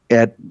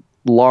at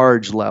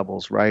large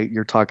levels, right?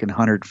 You're talking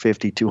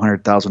 $150,000,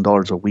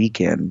 $200,000 a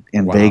weekend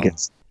in Wow.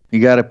 Vegas.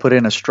 You got to put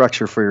in a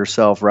structure for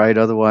yourself, right?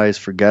 Otherwise,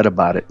 forget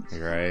about it.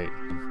 Right.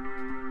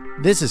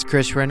 This is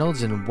Chris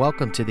Reynolds, and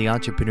welcome to the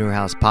Entrepreneur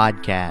House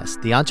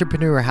podcast. The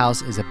Entrepreneur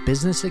House is a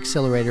business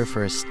accelerator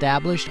for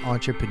established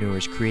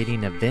entrepreneurs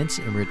creating events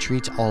and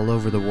retreats all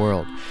over the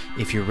world.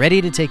 If you're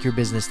ready to take your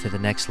business to the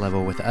next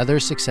level with other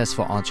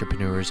successful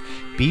entrepreneurs,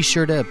 be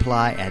sure to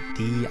apply at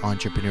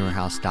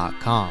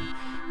theentrepreneurhouse.com.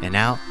 And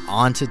now,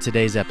 on to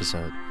today's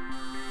episode.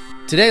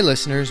 Today,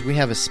 listeners, we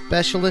have a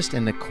specialist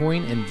in the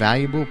coin and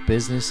valuable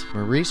business.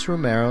 Maurice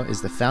Romero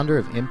is the founder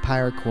of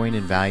Empire Coin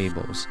and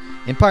Valuables.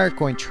 Empire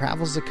Coin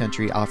travels the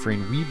country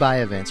offering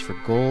we-buy events for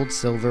gold,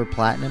 silver,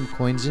 platinum,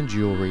 coins and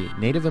jewelry,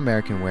 Native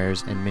American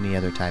wares, and many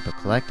other type of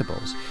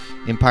collectibles.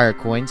 Empire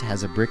Coins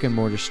has a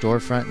brick-and-mortar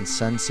storefront in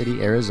Sun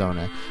City,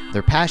 Arizona.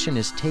 Their passion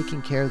is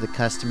taking care of the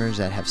customers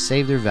that have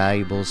saved their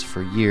valuables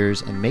for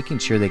years and making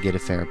sure they get a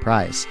fair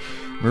price.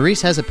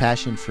 Maurice has a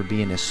passion for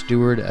being a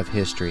steward of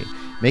history,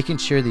 making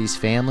sure these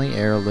family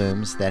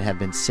heirlooms that have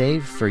been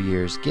saved for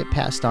years get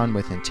passed on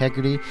with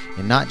integrity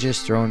and not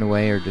just thrown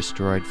away or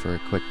destroyed for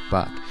a quick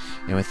buck.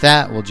 And with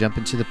that, we'll jump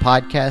into the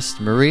podcast.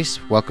 Maurice,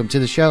 welcome to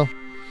the show.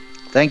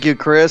 Thank you,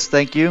 Chris.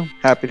 Thank you.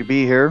 Happy to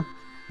be here.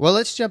 Well,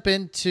 let's jump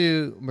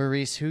into,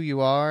 Maurice, who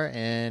you are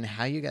and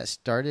how you got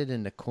started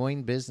in the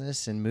coin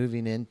business and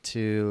moving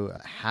into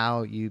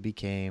how you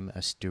became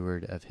a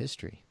steward of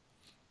history.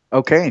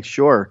 Okay,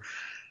 sure.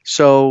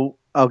 So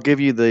I'll give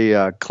you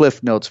the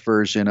Cliff Notes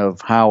version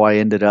of how I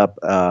ended up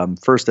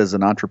first as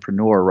an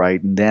entrepreneur,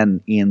 right, and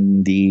then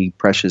in the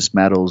precious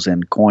metals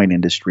and coin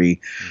industry.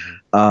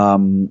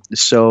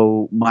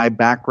 So my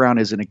background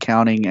is in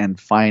accounting and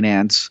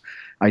finance.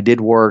 I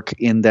did work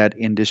in that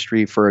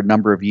industry for a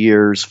number of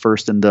years,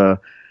 first in the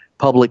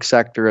public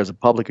sector as a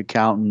public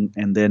accountant,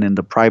 and then in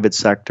the private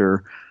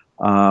sector,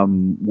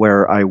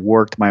 where I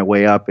worked my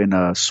way up in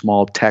a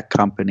small tech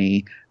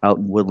company out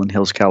in Woodland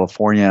Hills,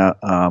 California,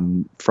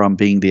 from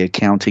being the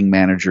accounting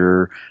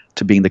manager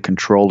to being the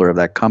controller of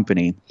that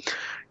company,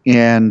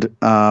 and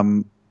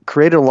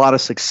created a lot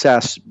of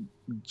success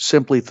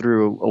simply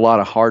through a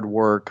lot of hard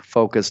work,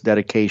 focus,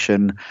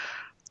 dedication.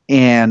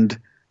 And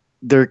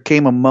there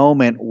came a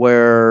moment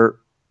where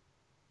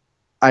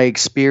I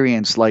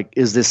experienced, like,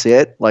 is this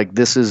it? Like,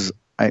 this is,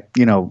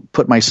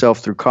 put myself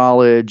through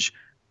college,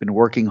 been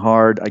working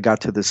hard. I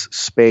got to this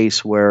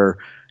space where,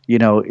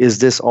 is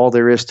this all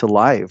there is to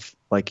life?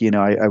 Like,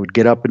 I would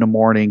get up in the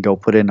morning, go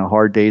put in a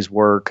hard day's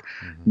work,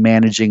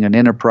 managing an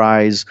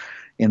enterprise,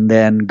 and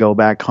then go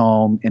back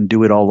home and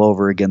do it all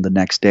over again the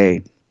next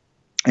day.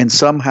 And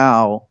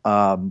somehow,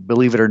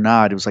 believe it or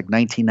not, it was like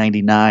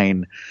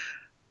 1999,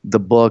 the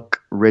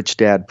book Rich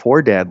Dad,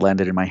 Poor Dad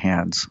landed in my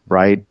hands,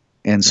 right?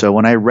 And so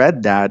when I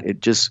read that,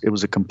 it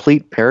was a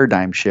complete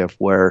paradigm shift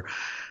where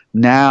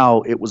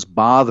now it was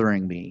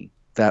bothering me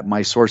that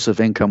my source of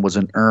income was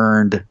an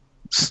earned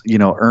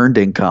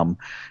income,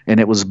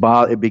 and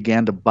it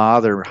began to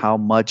bother how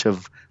much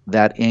of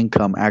that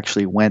income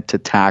actually went to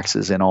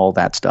taxes and all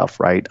that stuff,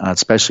 right?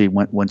 Especially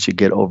once you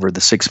get over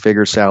the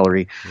six-figure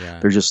salary,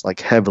 they're just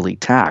like heavily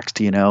taxed,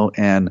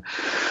 and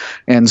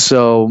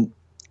so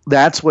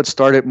that's what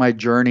started my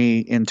journey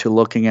into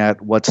looking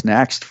at what's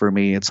next for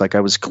me. It's like I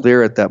was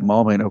clear at that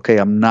moment, okay,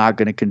 I'm not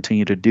going to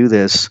continue to do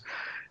this,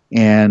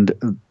 and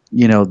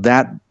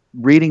that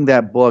reading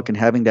that book and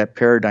having that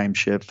paradigm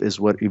shift is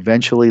what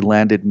eventually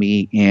landed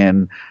me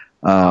in.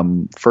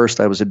 First,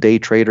 I was a day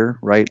trader,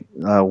 right?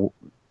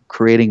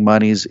 Creating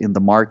monies in the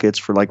markets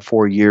for like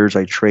 4 years.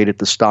 I traded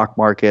the stock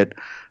market,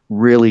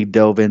 really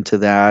dove into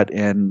that,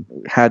 and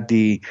had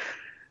the,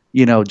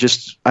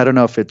 I don't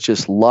know if it's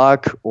just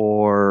luck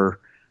or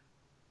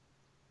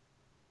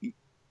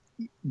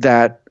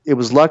that it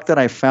was luck that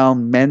I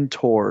found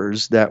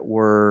mentors that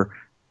were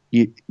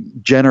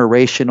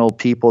generational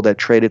people that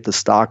traded the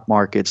stock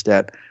markets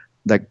that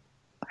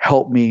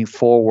helped me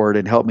forward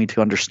and helped me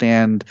to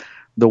understand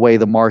the way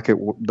the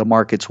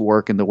markets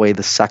work and the way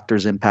the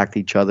sectors impact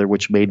each other,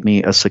 which made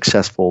me a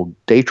successful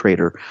day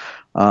trader.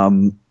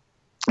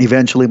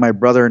 Eventually, my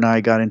brother and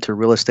I got into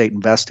real estate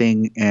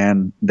investing,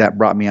 and that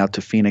brought me out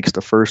to Phoenix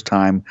the first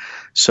time.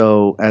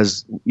 So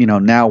as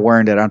now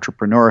wearing that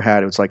entrepreneur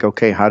hat, it was like,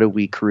 okay, how do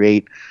we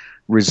create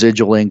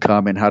residual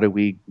income, and how do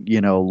we,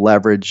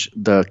 leverage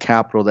the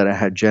capital that I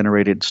had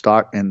generated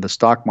in the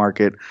stock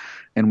market?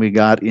 And we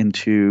got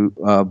into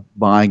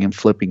buying and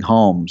flipping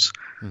homes.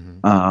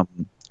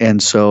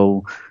 And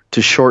so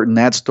to shorten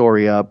that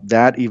story up,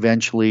 that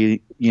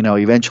eventually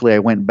I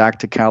went back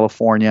to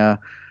California.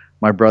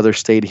 My brother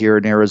stayed here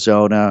in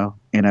Arizona,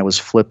 and I was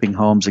flipping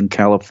homes in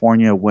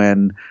California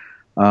when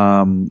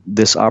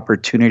this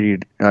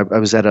opportunity, I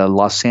was at a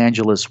Los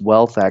Angeles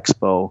Wealth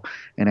Expo,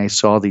 and I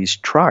saw these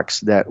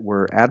trucks that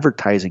were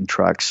advertising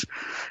trucks.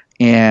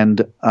 And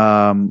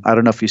I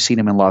don't know if you've seen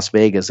them in Las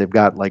Vegas. They've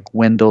got like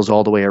windows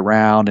all the way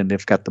around, and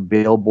they've got the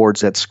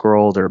billboards that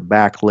scroll. They're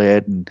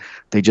backlit, and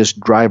they just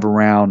drive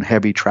around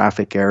heavy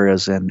traffic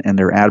areas, and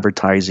they're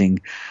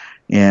advertising.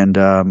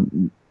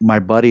 And my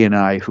buddy and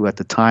I, who at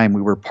the time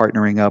we were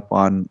partnering up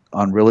on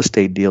real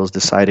estate deals,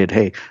 decided,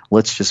 hey,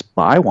 let's just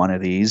buy one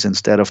of these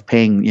instead of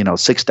paying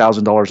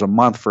 $6,000 a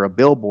month for a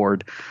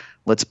billboard.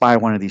 Let's buy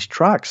one of these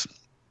trucks.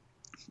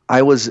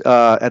 I was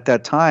at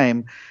that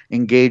time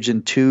engaged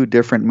in two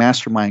different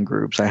mastermind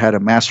groups. I had a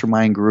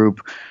mastermind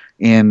group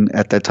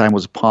at that time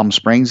was Palm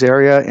Springs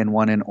area, and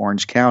one in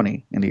Orange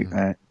County in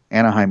the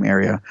Anaheim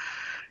area.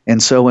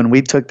 And so when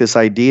we took this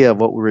idea of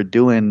what we were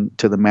doing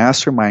to the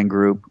mastermind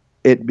group,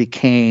 it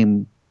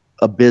became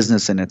a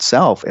business in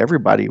itself.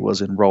 Everybody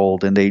was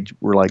enrolled, and they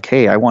were like,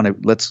 "Hey,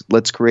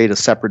 let's create a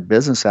separate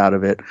business out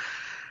of it."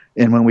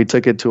 And when we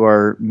took it to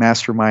our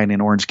mastermind in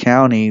Orange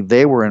County,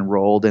 they were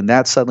enrolled, and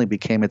that suddenly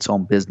became its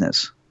own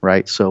business,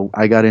 right? So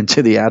I got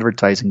into the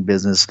advertising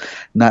business,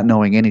 not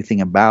knowing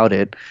anything about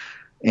it,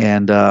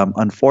 and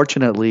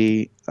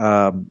unfortunately,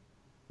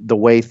 the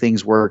way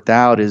things worked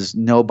out is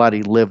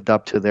nobody lived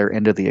up to their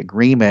end of the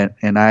agreement,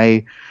 and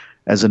I,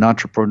 as an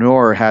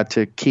entrepreneur, had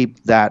to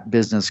keep that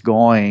business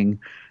going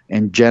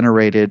and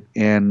generate it,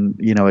 and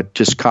it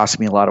just cost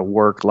me a lot of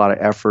work, a lot of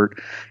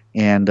effort,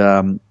 and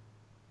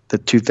the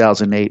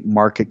 2008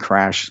 market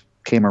crash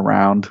came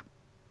around,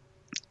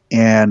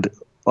 and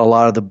a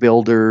lot of the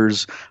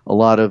builders, a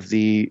lot of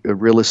the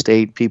real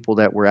estate people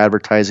that were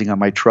advertising on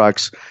my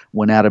trucks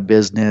went out of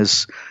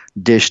business.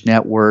 Dish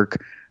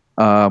Network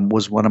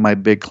was one of my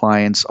big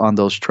clients on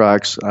those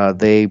trucks.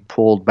 They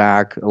pulled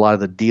back. A lot of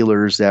the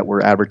dealers that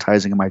were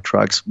advertising on my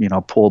trucks,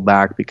 pulled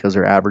back because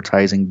their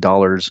advertising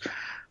dollars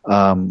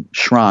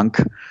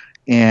shrunk.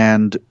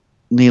 And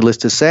needless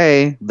to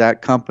say,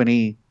 that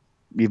company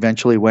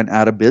eventually went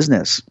out of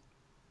business.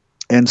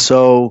 And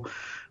so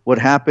what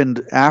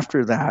happened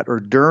after that or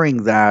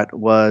during that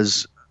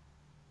was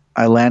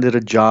I landed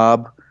a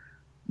job.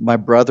 My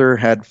brother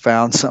had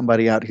found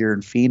somebody out here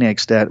in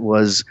Phoenix that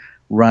was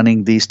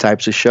running these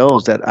types of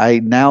shows that I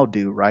now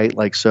do, right?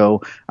 Like,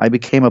 so I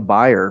became a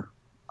buyer.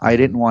 I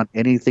didn't want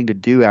anything to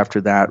do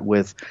after that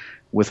with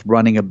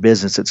running a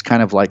business. It's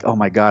kind of like, oh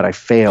my God, I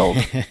failed.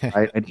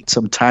 I need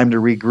some time to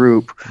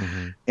regroup.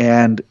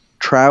 And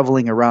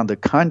traveling around the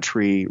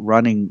country,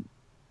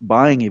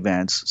 buying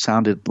events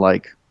sounded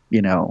like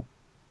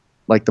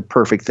the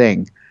perfect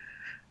thing.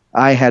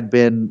 I had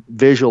been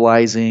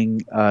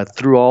visualizing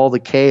through all the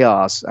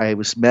chaos. I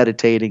was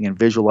meditating and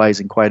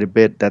visualizing quite a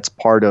bit. That's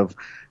part of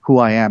who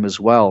I am as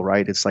well,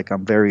 right? It's like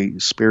I'm very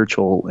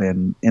spiritual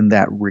in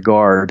that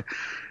regard.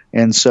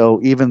 And so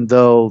even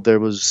though there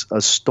was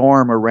a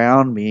storm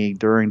around me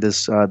during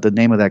this, the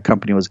name of that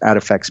company was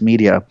AdFX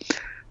Media,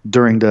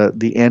 during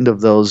the end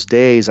of those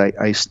days,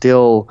 I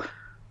still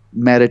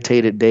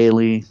meditated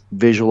daily,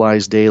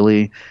 visualized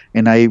daily.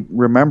 And I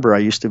remember I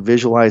used to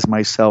visualize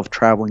myself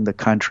traveling the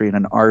country in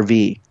an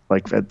RV.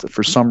 Like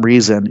for some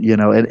reason,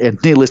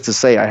 and needless to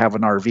say, I have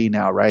an RV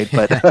now, right?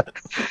 But,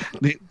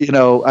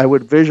 I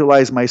would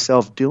visualize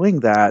myself doing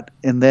that.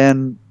 And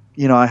then,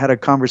 I had a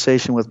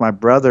conversation with my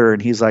brother,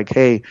 and he's like,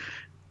 hey,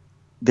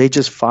 they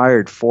just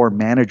fired 4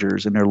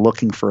 managers, and they're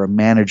looking for a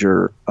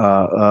manager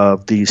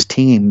of these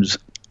teams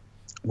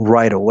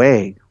right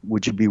away.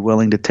 Would you be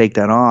willing to take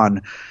that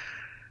on?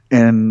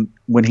 And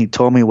when he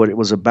told me what it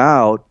was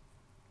about,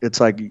 it's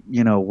like,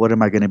 what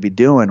am I going to be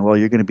doing? Well,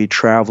 you're going to be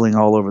traveling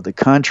all over the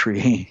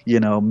country,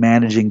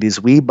 managing these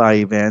We Buy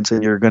events,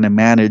 and you're going to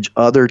manage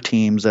other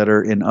teams that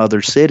are in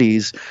other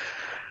cities.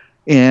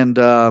 And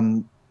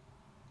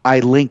I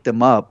linked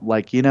them up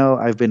like,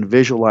 I've been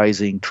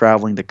visualizing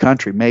traveling the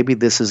country. Maybe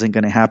this isn't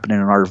going to happen in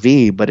an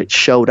RV, but it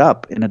showed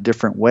up in a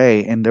different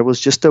way. And there was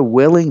just a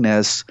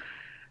willingness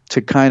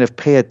to kind of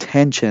pay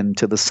attention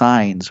to the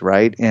signs,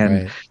 right?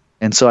 And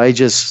so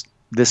this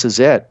is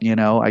it,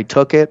 I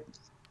took it.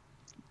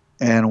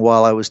 And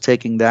while I was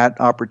taking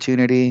that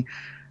opportunity,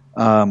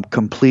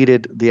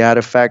 completed the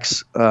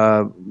AdFX,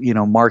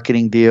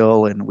 marketing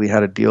deal, and we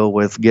had a deal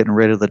with getting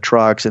rid of the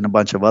trucks and a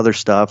bunch of other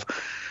stuff.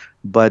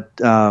 But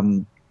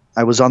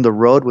I was on the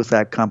road with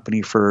that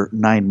company for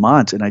 9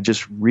 months, and I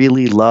just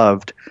really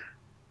loved,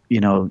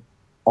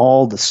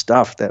 all the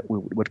stuff that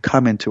would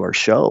come into our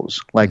shows.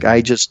 Like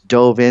I just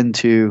dove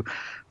into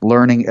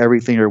learning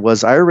everything there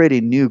was. I already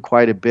knew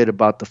quite a bit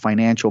about the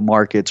financial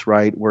markets,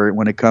 right?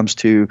 When it comes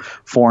to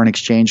foreign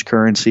exchange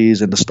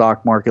currencies and the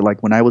stock market,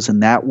 like when I was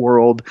in that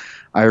world,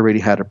 I already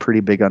had a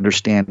pretty big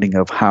understanding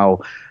of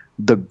how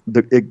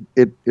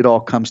it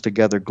all comes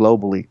together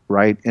globally,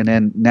 right? And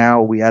then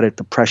now we added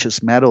the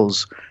precious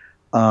metals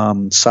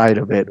side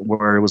of it,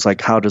 where it was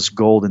like, how does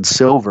gold and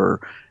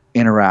silver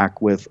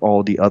interact with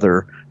all the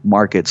other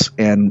markets?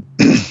 And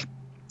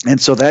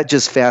and so that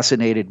just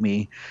fascinated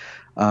me.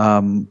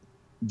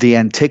 The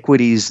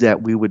antiquities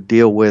that we would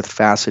deal with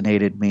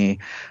fascinated me.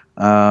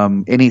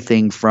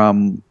 Anything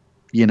from,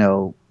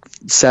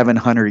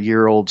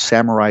 700-year-old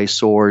samurai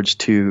swords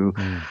to,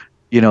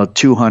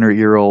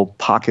 200-year-old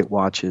pocket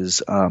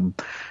watches.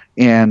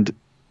 And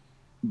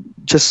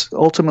just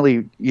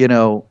ultimately,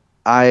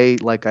 I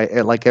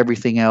like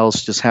everything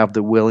else, just have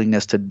the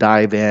willingness to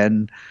dive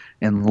in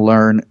and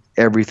learn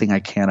everything I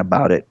can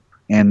about it.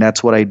 And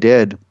that's what I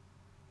did.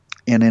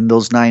 And in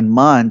those 9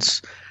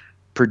 months,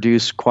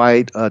 produced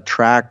quite a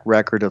track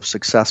record of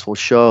successful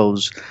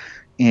shows.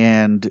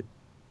 And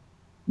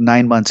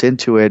 9 months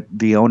into it,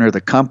 the owner of the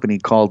company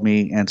called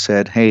me and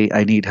said, "Hey,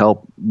 I need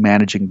help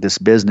managing this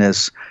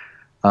business.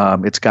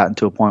 It's gotten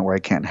to a point where I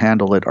can't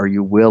handle it. Are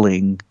you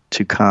willing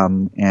to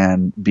come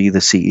and be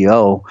the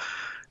CEO?"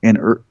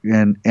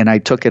 And I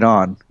took it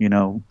on.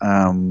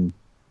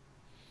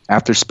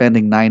 After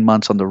spending 9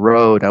 months on the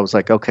road, I was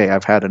like, okay,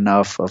 I've had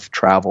enough of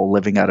travel,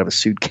 living out of a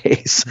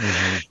suitcase.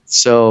 Mm-hmm.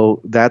 So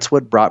that's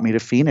what brought me to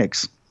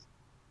Phoenix.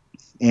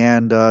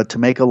 And to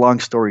make a long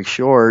story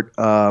short,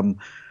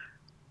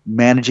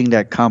 managing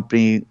that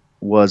company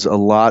was a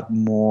lot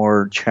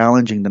more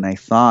challenging than I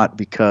thought,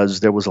 because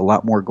there was a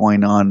lot more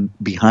going on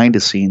behind the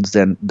scenes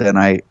than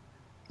I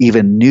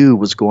even knew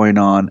was going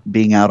on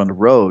being out on the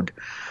road.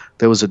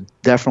 There was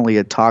definitely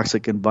a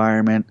toxic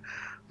environment.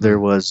 There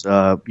was,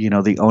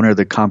 the owner of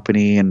the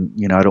company, and,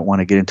 I don't want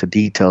to get into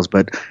details,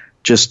 but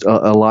just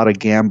a lot of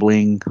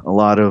gambling, a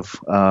lot of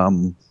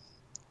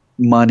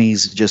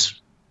monies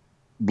just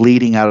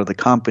bleeding out of the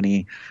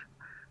company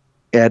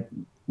at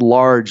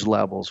large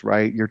levels,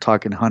 right? You're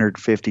talking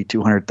 $150,000,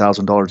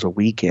 $200,000 a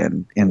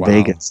weekend in wow.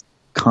 Vegas,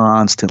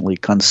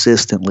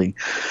 consistently.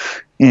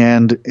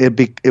 And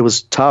it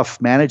was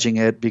tough managing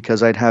it,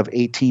 because I'd have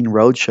 18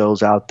 road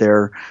shows out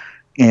there.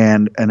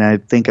 And I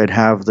think I'd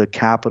have the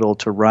capital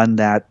to run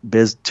that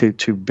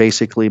to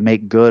basically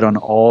make good on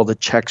all the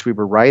checks we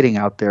were writing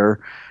out there.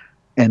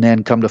 And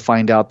then come to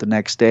find out the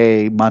next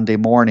day, Monday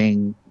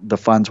morning, the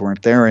funds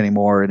weren't there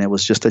anymore, and it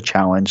was just a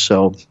challenge.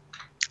 So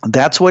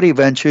that's what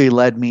eventually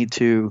led me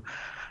to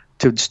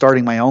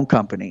starting my own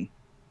company.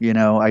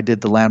 I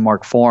did the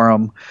Landmark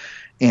Forum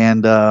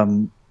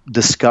and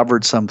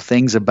discovered some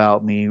things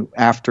about me.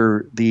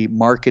 After the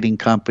marketing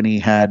company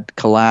had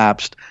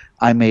collapsed,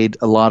 I made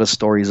a lot of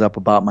stories up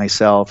about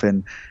myself,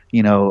 and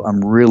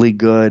I'm really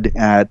good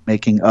at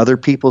making other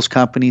people's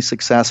companies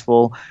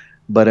successful.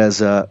 But as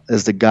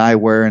the guy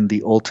wearing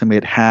the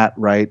ultimate hat,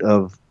 right,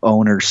 of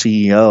owner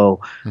CEO,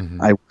 mm-hmm.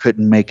 I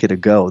couldn't make it a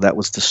go. That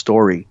was the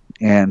story.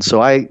 And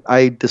so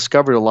I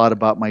discovered a lot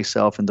about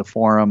myself in the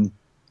forum.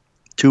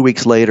 2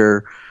 weeks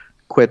later,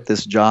 quit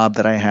this job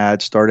that I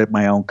had, started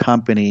my own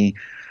company.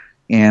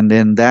 And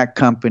then that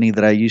company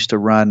that I used to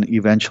run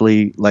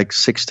eventually, like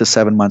 6 to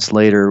 7 months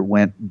later,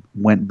 went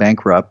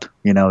bankrupt.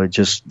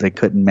 They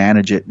couldn't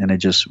manage it, and it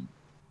just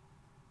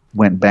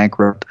went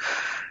bankrupt.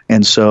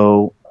 And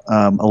so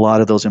a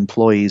lot of those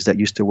employees that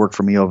used to work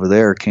for me over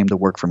there came to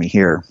work for me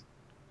here.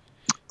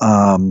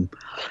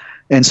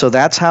 And so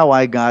that's how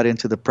I got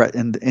into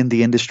in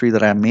the industry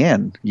that I'm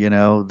in.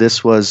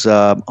 This was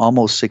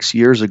almost 6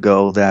 years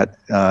ago that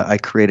I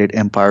created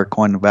Empire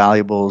Coin and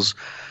Valuables.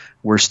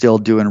 We're still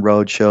doing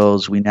road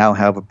shows. We now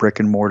have a brick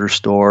and mortar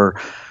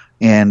store,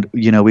 and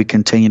we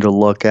continue to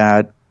look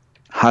at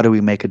how do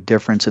we make a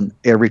difference in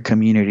every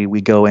community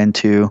we go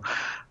into.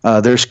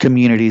 There's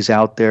communities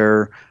out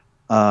there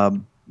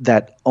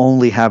that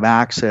only have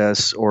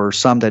access, or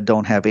some that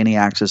don't have any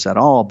access at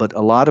all, but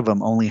a lot of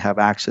them only have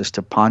access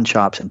to pawn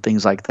shops and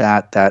things like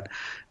that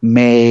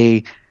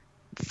may,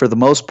 for the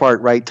most part,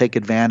 right, take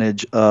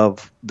advantage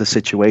of the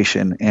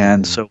situation.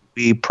 And so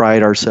we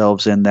pride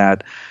ourselves in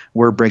that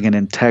we're bringing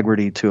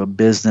integrity to a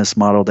business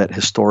model that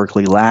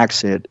historically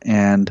lacks it.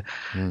 And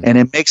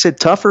it makes it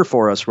tougher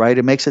for us, right?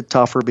 It makes it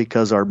tougher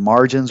because our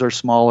margins are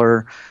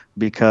smaller,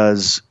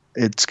 because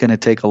it's going to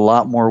take a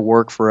lot more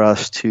work for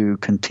us to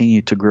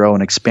continue to grow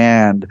and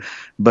expand.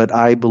 But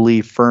I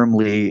believe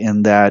firmly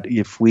in that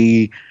if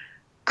we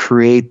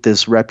create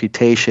this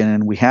reputation,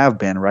 and we have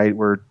been, right?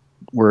 We're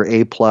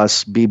A+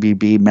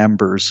 BBB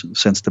members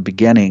since the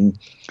beginning.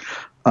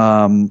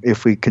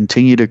 If we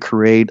continue to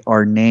create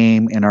our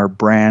name and our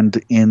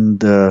brand in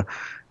the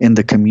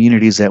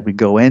communities that we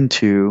go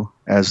into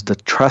as the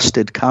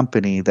trusted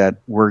company,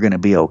 that we're going to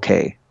be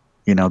okay,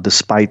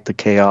 despite the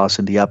chaos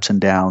and the ups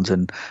and downs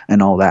and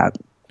all that.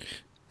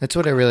 That's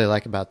what I really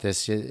like about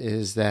this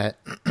is that,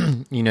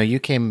 you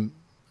came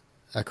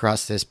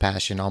across this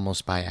passion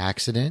almost by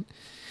accident,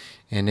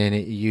 and then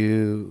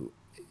you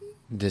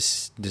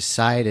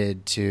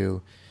decided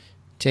to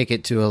take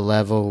it to a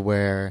level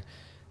where,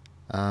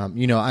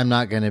 I'm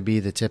not going to be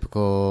the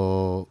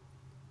typical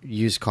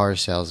used car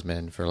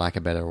salesman, for lack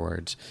of better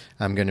words.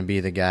 I'm going to be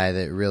the guy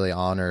that really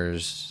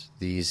honors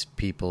these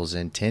people's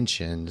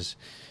intentions,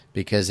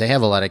 because they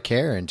have a lot of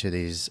care into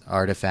these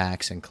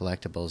artifacts and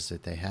collectibles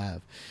that they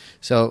have.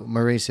 So,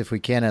 Maurice, if we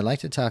can, I'd like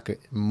to talk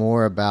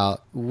more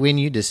about when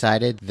you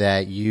decided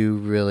that you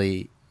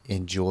really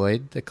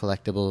enjoyed the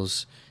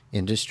collectibles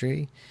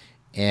industry,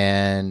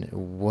 and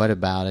what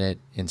about it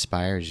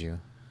inspires you?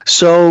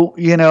 So,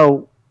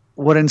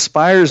 what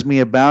inspires me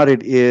about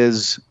it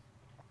is,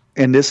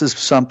 and this is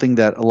something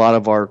that a lot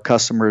of our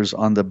customers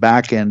on the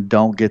back end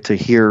don't get to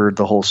hear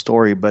the whole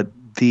story, but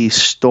the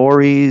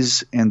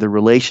stories and the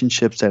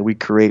relationships that we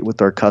create with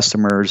our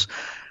customers,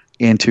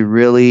 and to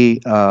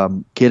really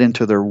get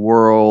into their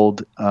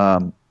world.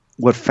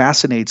 What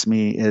fascinates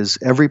me is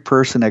every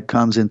person that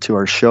comes into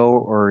our show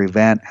or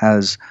event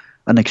has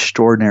an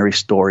extraordinary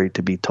story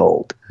to be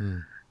told.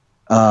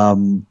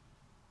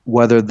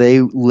 whether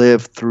they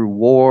lived through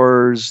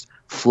wars,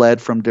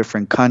 fled from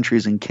different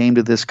countries and came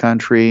to this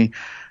country,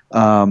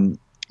 um,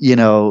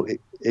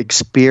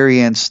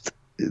 experienced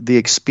the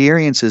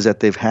experiences that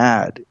they've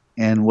had.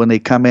 And when they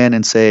come in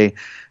and say,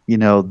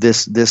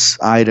 this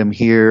item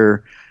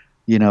here,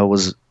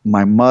 was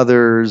my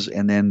mother's,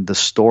 and then the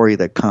story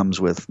that comes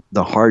with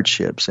the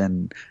hardships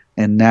and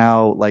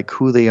now like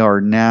who they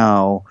are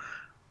now,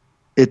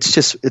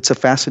 it's a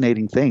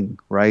fascinating thing,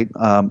 right?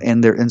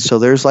 And so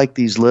there's like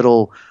these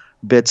little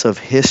bits of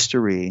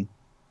history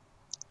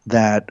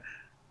that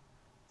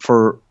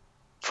for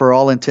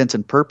all intents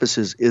and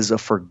purposes is a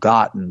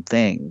forgotten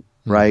thing,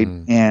 right?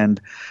 Mm-hmm.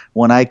 And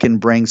when I can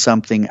bring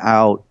something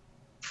out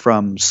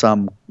from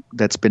some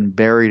that's been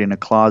buried in a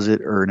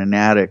closet or in an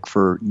attic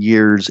for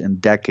years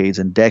and decades,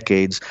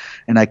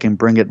 and I can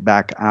bring it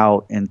back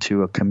out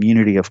into a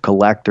community of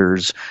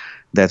collectors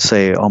that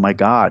say, oh my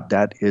God,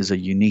 that is a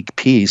unique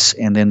piece.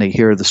 And then they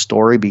hear the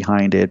story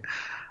behind it.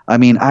 I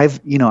mean,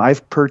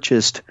 I've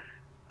purchased,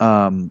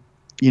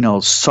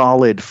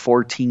 solid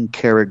 14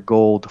 karat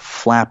gold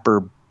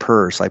flapper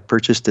purse. I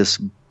purchased this,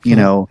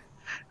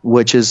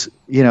 which is,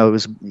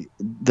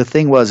 the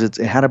thing was, it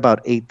had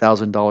about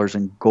 $8,000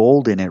 in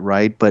gold in it,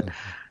 right? But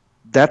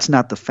that's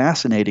not the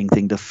fascinating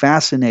thing. The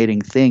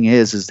fascinating thing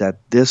is that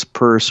this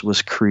purse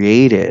was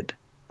created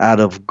out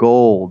of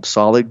gold,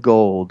 solid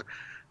gold,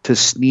 to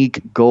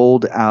sneak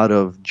gold out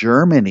of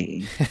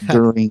Germany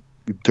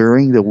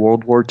during the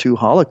World War II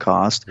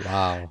Holocaust.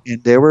 Wow.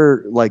 And they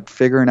were like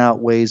figuring out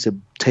ways to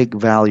take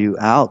value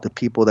out, the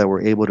people that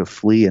were able to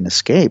flee and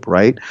escape,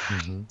 right?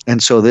 Mm-hmm.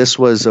 And so this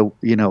was a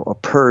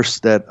purse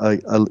that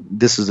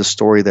this is a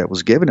story that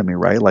was given to me,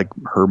 right? Like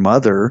her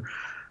mother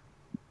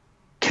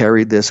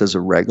carried this as a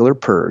regular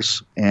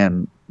purse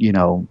and,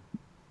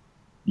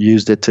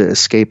 used it to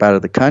escape out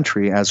of the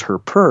country as her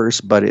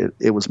purse, but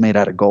it was made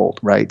out of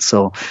gold, right?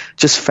 So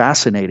just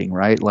fascinating,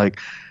 right? Like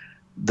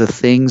the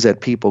things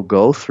that people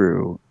go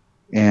through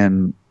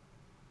and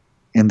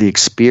the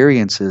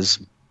experiences.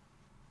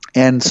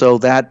 And so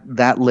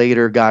that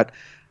later got,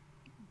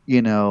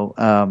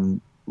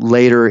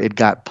 later it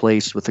got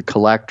placed with a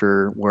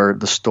collector where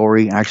the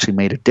story actually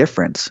made a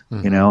difference,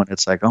 mm-hmm. And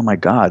it's like, oh my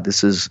God,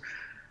 it's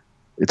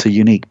a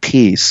unique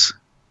piece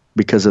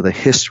because of the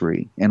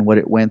history and what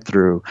it went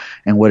through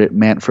and what it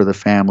meant for the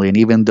family. And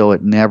even though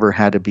it never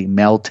had to be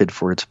melted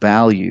for its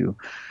value,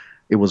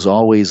 it was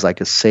always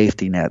like a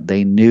safety net.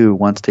 They knew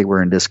once they were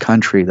in this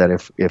country that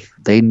if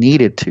they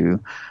needed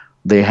to,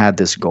 they had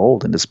this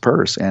gold in this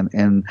purse.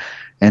 And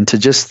to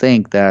just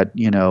think that,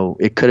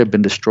 it could have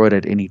been destroyed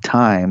at any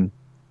time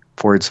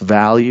for its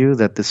value,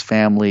 that this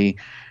family,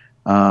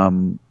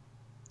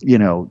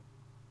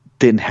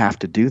 didn't have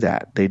to do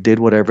that. They did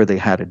whatever they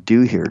had to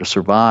do here to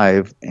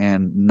survive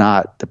and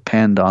not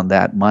depend on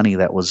that money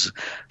that was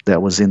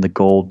in the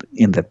gold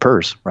in that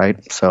purse,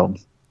 right? So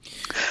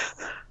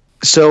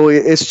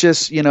it's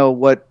just,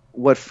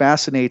 what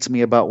fascinates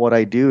me about what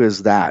I do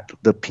is that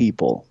the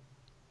people,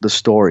 the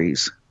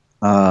stories,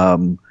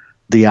 the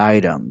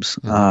items,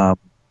 mm-hmm.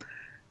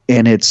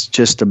 And it's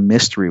just a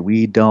mystery.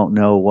 We don't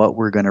know what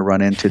we're going to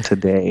run into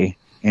today,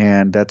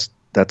 and that's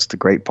the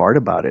great part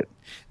about it.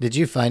 Did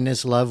you find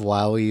this love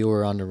while you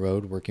were on the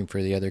road working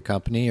for the other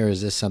company, or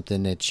is this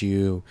something that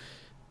you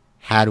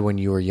had when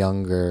you were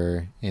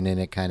younger and then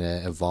it kind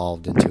of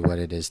evolved into what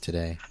it is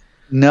today?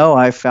 No,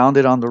 I found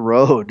it on the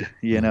road,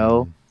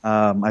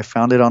 I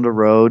found it on the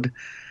road,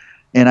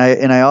 and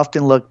I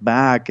often look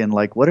back and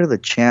like, what are the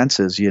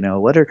chances,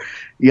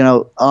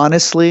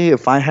 honestly,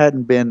 if I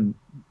hadn't been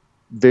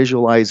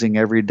visualizing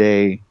every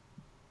day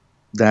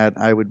that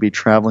I would be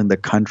traveling the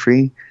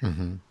country,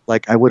 mm-hmm.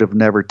 like I would have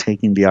never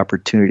taken the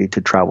opportunity to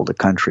travel the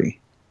country,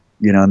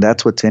 and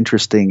that's what's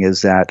interesting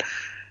is that,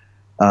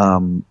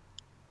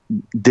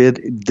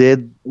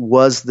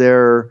 was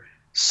there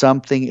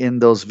something in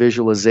those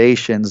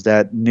visualizations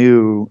that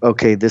knew,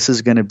 okay, this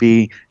is going to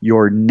be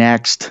your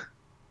next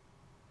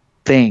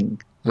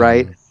thing,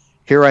 right? Mm-hmm.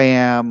 Here I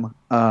am,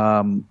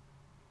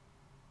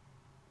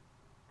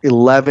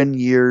 11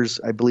 years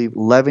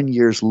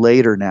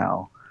later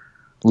now,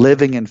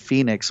 living in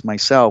Phoenix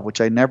myself, which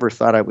I never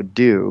thought I would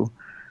do.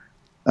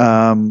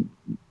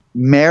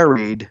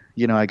 Married,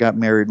 I got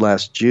married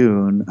last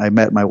June. I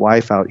met my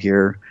wife out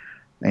here,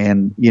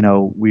 and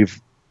we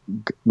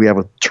have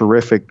a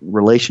terrific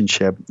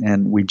relationship,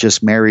 and we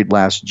just married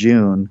last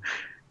June.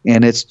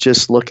 And it's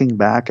just looking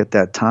back at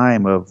that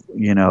time of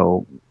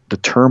the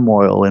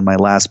turmoil in my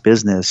last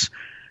business,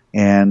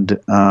 and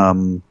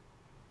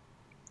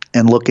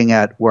looking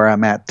at where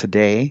I'm at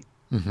today,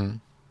 mm-hmm.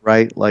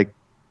 right? Like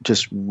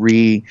just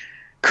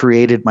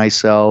recreated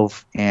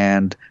myself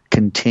and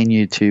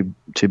continue to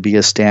be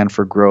a stand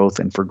for growth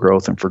and for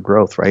growth and for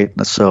growth, right?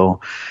 So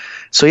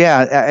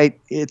yeah,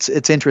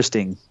 it's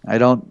interesting. I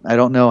don't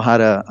know how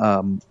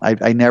to.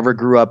 I never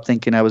grew up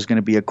thinking I was going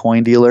to be a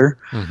coin dealer.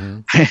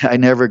 Mm-hmm. I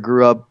never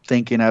grew up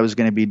thinking I was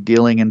going to be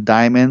dealing in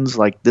diamonds.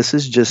 Like this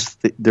is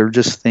they're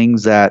just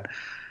things that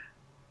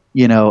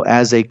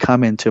as they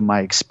come into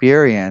my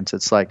experience,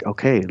 it's like,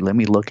 okay, let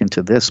me look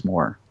into this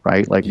more,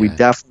 right? Like we Yeah.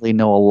 definitely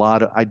know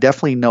I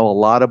definitely know a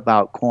lot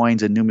about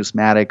coins and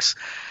numismatics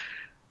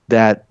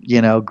that,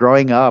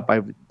 growing up,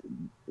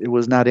 it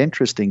was not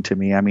interesting to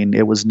me. I mean,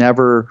 it was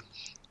never,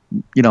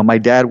 my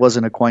dad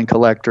wasn't a coin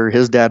collector.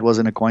 His dad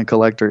wasn't a coin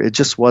collector. It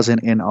just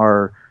wasn't in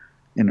our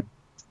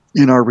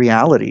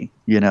reality,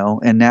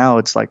 and now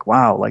it's like,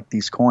 wow, like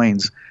these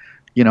coins,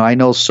 I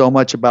know so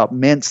much about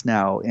mints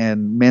now,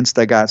 and mints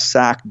that got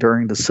sacked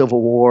during the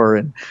Civil War,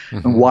 and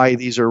why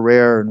these are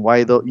rare, and why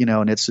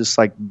and it's just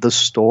like the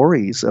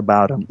stories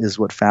about them is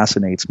what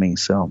fascinates me.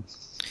 So,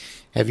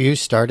 have you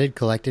started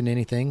collecting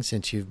anything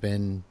since you've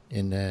been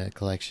in the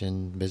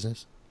collection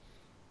business?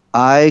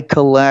 I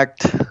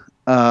collect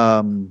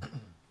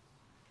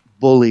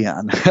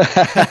bullion.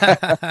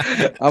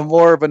 I'm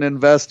more of an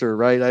investor,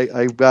 right?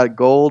 I've got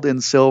gold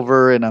and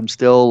silver, and I'm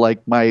still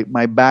like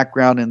my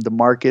background in the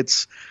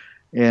markets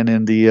and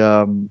in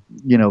the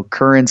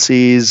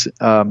currencies.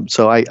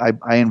 So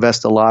I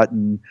invest a lot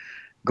in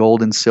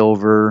gold and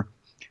silver,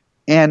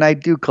 and I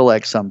do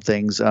collect some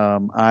things.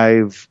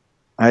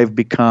 I've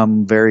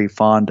become very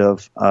fond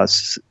of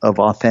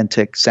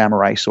authentic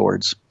samurai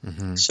swords.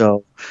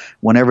 So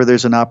whenever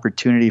there's an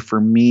opportunity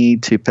for me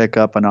to pick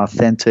up an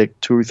authentic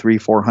 200,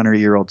 300,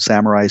 400-year-old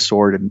samurai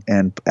sword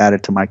and add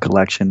it to my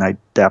collection, I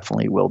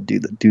definitely will do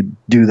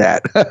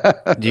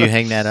that. Do you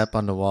hang that up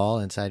on the wall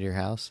inside your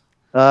house?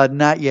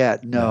 Not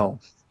yet. No.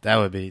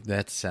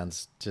 That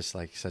sounds just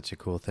like such a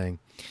cool thing.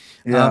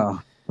 Yeah.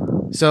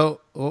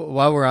 So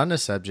while we're on the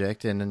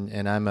subject,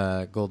 and I'm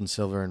a gold and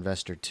silver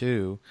investor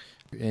too,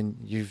 and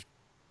you've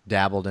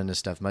dabbled into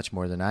stuff much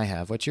more than I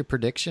have, what's your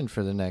prediction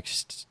for the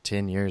next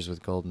 10 years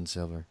with gold and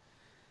silver?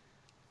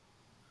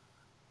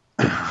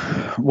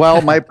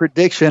 Well, my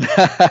prediction,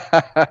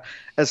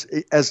 as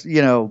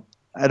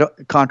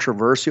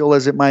controversial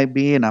as it might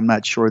be, and I'm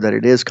not sure that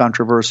it is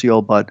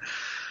controversial, but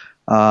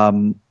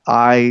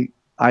I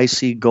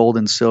see gold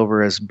and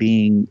silver as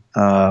being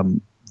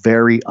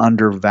very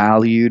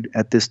undervalued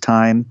at this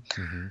time.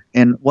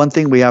 And one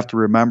thing we have to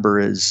remember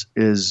is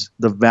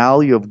the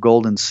value of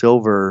gold and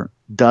silver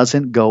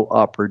doesn't go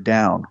up or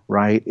down,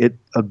 right?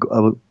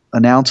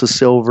 An ounce of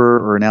silver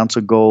or an ounce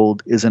of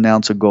gold is an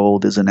ounce of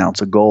gold is an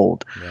ounce of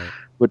gold. Right.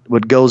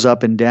 What goes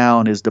up and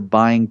down is the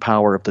buying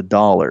power of the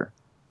dollar.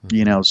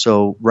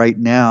 So right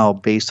now,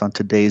 based on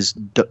today's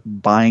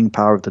buying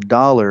power of the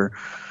dollar,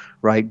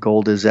 right,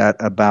 gold is at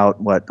about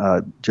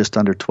just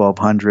under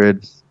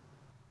 1,200.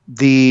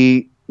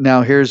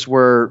 Now here's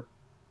where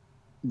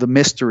the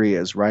mystery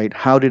is, right?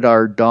 How did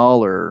our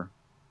dollar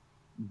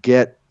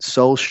get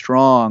so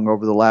strong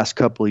over the last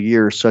couple of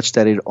years such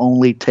that it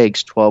only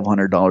takes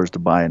 $1,200 to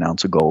buy an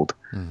ounce of gold?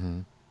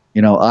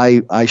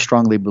 I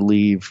strongly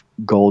believe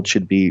gold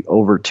should be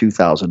over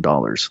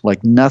 $2,000.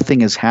 Like nothing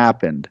has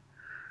happened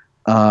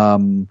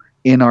in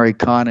our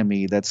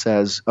economy that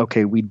says,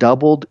 okay, we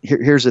doubled.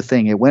 Here's the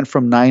thing. It went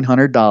from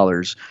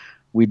 $900.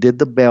 We did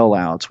the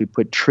bailouts. We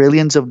put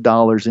trillions of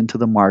dollars into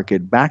the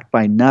market backed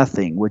by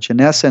nothing, which in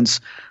essence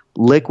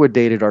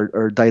liquidated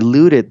or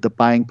diluted the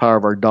buying power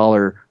of our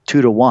dollar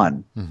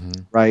 2-to-1,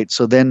 right?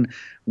 So then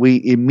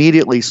we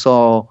immediately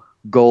saw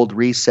gold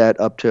reset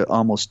up to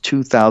almost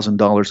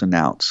 $2,000 an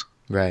ounce.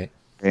 Right.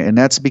 And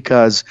that's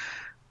because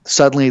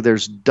suddenly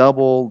there's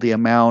double the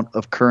amount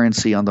of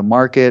currency on the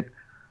market.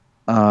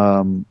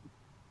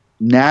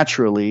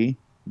 Naturally,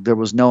 there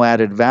was no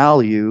added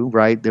value,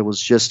 right? There was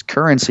just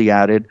currency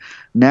added.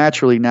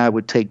 Naturally, now it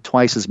would take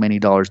twice as many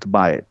dollars to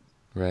buy it.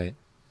 Right.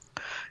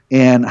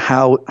 And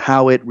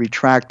how it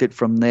retracted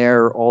from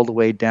there all the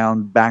way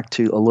down back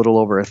to a little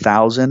over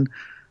 1,000,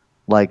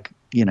 like,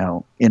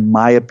 in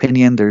my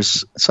opinion,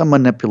 there's some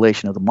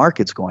manipulation of the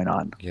markets going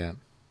on. Yeah.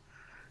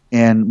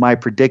 And my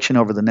prediction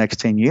over the next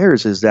 10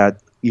 years is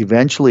that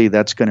eventually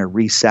that's going to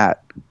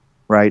reset,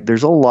 right?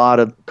 There's a lot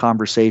of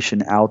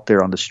conversation out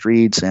there on the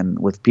streets and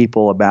with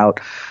people about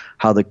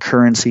how the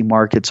currency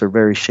markets are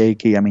very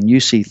shaky. I mean, you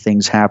see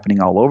things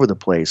happening all over the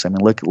place. I mean,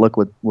 look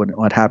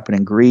what happened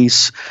in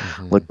Greece.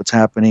 Look what's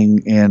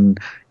happening in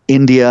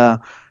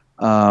India.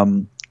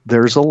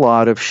 There's a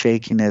lot of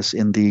shakiness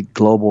in the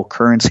global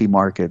currency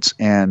markets,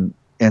 and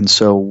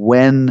so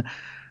when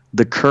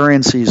the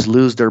currencies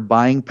lose their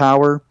buying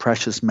power,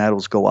 precious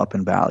metals go up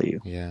in value.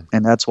 Yeah.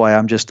 And that's why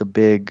I'm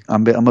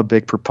a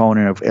big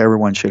proponent of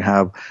everyone should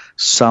have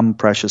some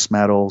precious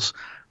metals,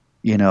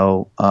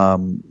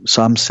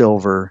 some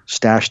silver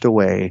stashed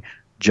away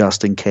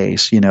just in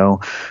case,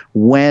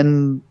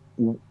 when,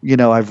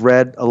 I've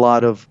read a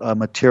lot of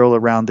material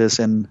around this,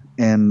 and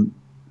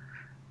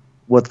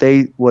what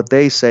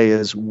they say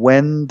is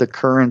when the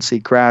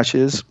currency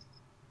crashes,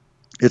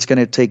 it's going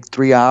to take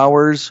 3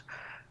 hours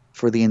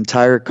for the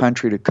entire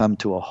country to come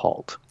to a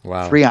halt.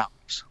 Wow. 3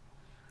 hours.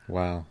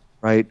 Wow.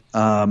 Right?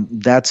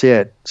 That's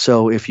it.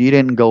 So if you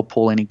didn't go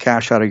pull any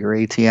cash out of your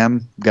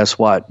ATM, guess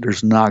what?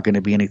 There's not going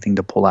to be anything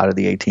to pull out of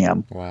the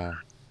ATM. Wow.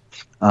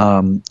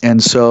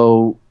 And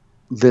so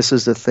this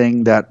is the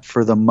thing that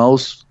for the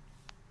most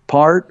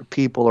part,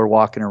 people are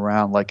walking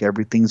around like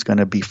everything's going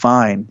to be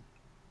fine.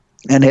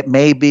 And it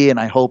may be, and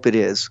I hope it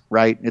is,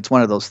 right? It's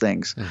one of those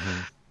things. Mm-hmm.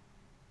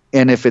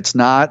 And if it's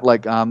not,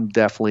 like, I'm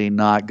definitely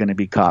not going to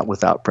be caught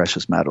without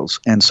precious metals.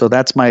 And so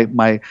that's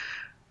my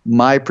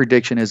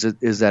prediction is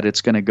that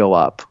it's going to go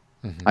up.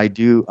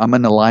 Mm-hmm. I'm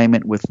in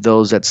alignment with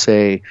those that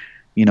say,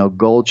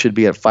 gold should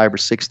be at 5,000 or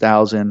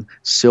 6,000,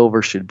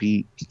 silver should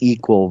be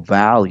equal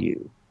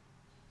value.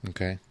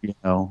 Okay.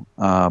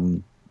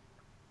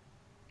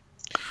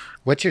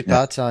 What's your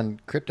thoughts on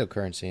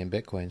cryptocurrency and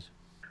Bitcoins?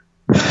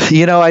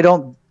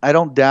 I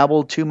don't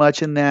dabble too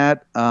much in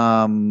that.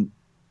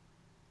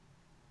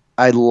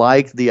 I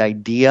like the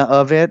idea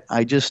of it.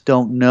 I just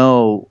don't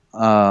know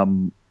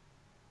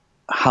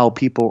how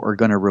people are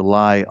going to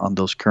rely on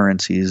those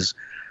currencies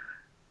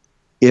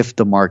if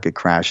the market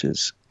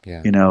crashes.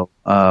 Yeah.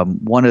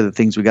 One of the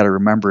things we got to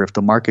remember, if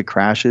the market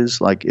crashes,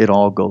 like, it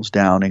all goes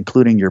down,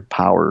 including your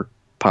power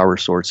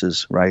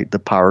sources, right? The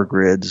power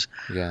grids.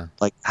 Yeah.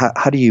 Like,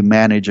 how do you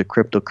manage a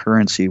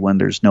cryptocurrency when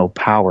there's no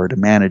power to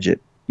manage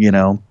it?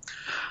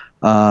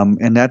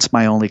 And that's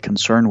my only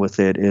concern with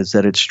it, is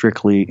that it's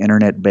strictly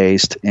internet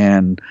based,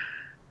 and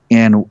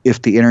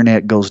if the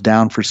internet goes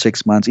down for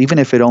 6 months, even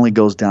if it only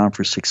goes down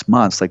for 6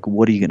 months, like,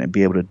 what are you going to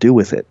be able to do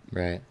with it?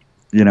 Right.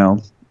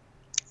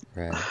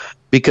 Right.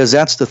 Because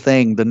that's the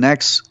thing. The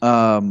next,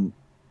 I don't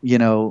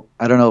know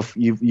if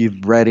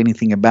you've read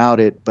anything about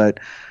it, but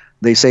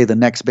they say the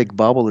next big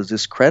bubble is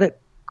this credit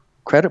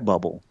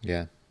bubble.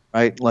 Yeah.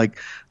 Right? Like,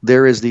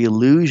 there is the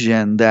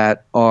illusion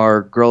that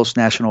our gross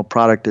national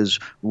product is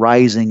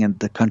rising and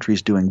the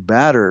country's doing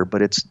better,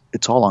 but it's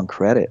all on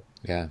credit.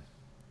 Yeah.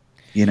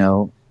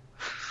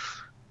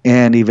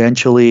 And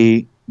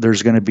eventually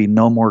there's going to be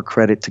no more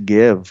credit to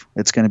give.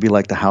 It's going to be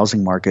like the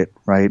housing market,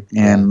 right?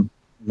 And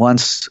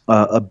once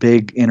a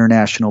big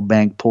international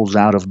bank pulls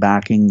out of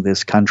backing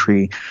this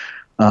country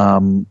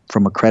from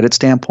a credit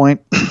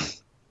standpoint,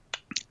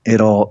 it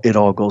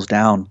all goes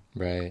down.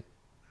 Right.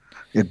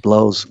 It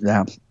blows.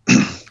 Yeah.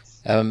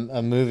 A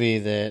movie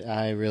that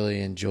I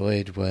really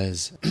enjoyed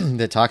was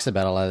that talks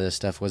about a lot of this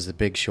stuff was The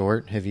Big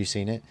Short. Have you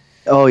seen it?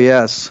 Oh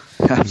yes,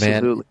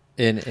 absolutely.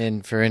 Man,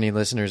 and for any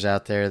listeners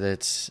out there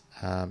that's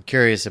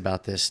curious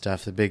about this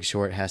stuff, The Big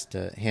Short has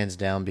to hands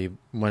down be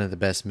one of the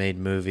best made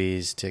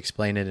movies to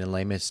explain it in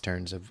layman's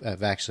terms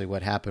of actually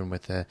what happened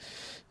with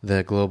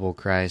the global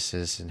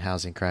crisis and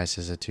housing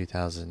crisis of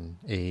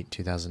 2008,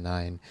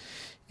 2009,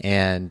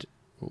 and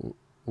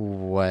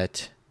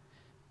what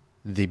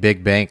the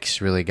big banks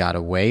really got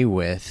away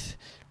with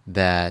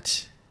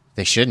that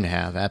they shouldn't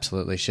have,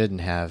 absolutely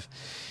shouldn't have,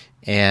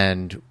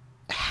 and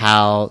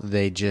how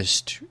they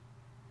just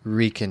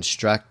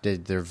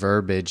reconstructed their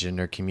verbiage and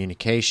their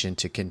communication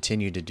to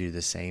continue to do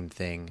the same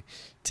thing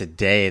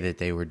today that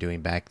they were doing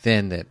back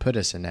then that put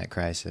us in that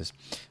crisis,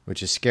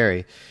 which is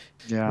scary.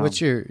 Yeah. What's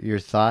your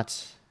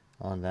thoughts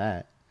on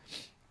that?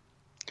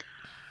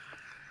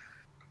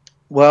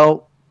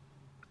 Well,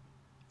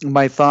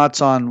 my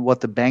thoughts on what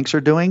the banks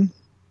are doing.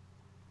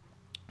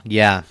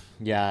 Yeah,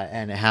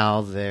 and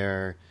how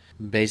they're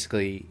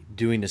basically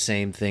doing the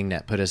same thing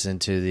that put us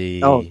into the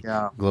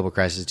global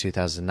crisis of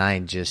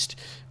 2009, just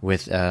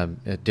with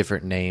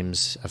different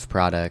names of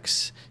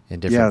products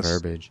and different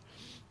verbiage.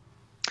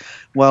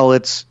 Well,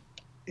 it's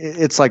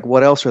like,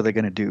 what else are they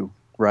going to do,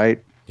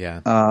 right? Yeah.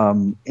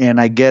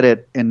 And I get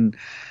it,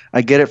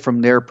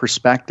 from their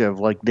perspective.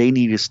 Like, they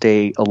need to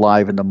stay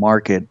alive in the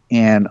market,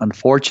 and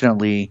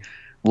unfortunately,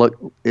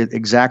 look,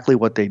 exactly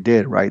what they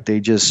did, right? They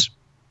just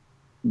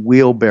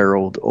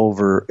wheelbarrowed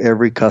over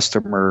every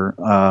customer.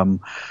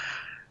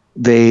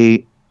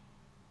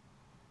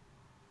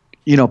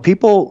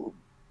 People.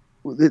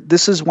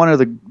 This is one of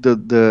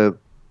the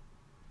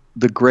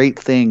great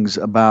things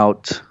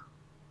about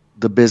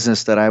the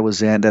business that I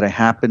was in, that I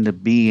happened to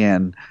be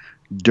in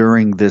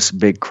during this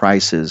big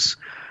crisis,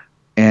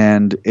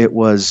 and it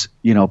was,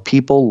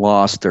 people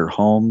lost their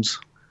homes,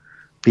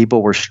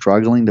 people were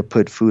struggling to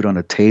put food on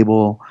the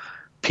table.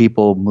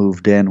 People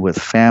moved in with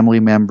family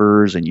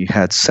members, and you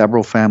had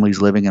several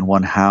families living in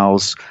one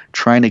house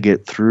trying to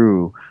get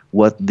through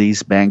what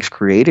these banks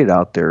created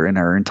out there in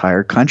our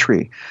entire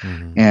country.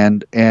 Mm-hmm.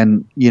 And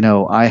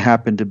I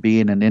happen to be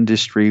in an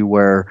industry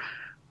where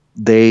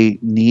they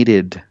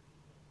needed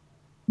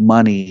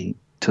money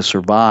to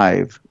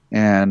survive,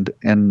 and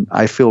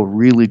I feel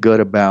really good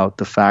about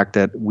the fact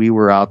that we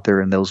were out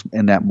there in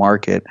that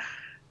market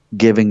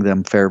giving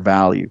them fair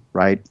value,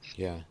 right?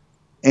 Yeah.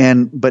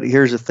 But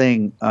here's the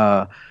thing,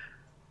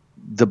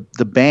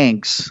 the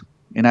banks,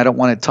 and I don't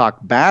want to talk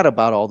bad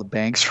about all the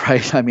banks,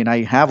 right? I mean,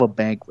 I have a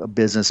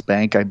business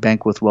bank. I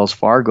bank with Wells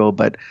Fargo,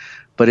 but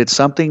it's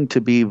something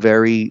to be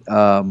very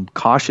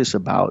cautious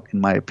about,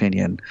 in my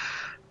opinion.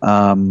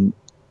 And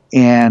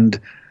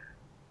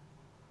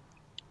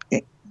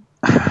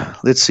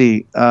let's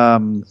see.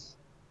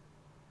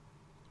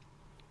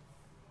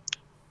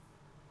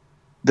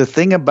 The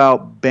thing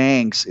about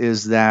banks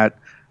is that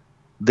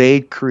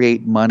they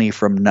create money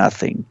from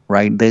nothing,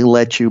 right? They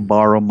let you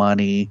borrow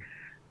money.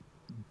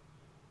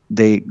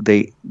 They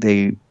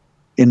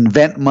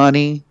invent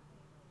money,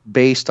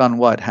 based on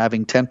what?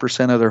 Having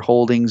 10% of their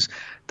holdings,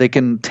 they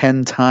can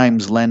 10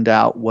 times lend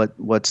out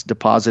what's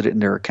deposited in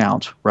their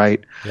account,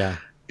 right? Yeah.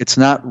 It's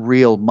not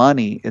real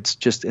money. It's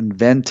just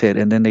invented,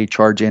 and then they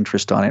charge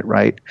interest on it,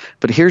 right?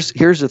 But here's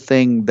the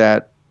thing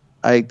that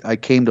I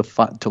came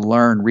to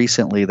learn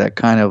recently that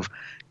kind of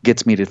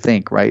gets me to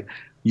think, right?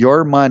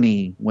 Your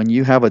money, when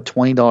you have a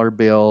 $20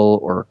 bill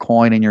or a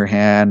coin in your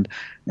hand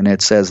and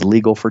it says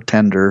legal for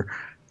tender,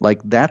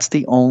 like that's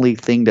the only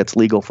thing that's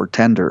legal for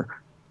tender.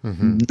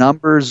 Mm-hmm.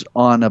 Numbers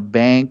on a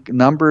bank,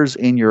 numbers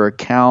in your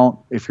account,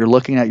 if you're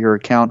looking at your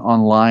account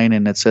online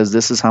and it says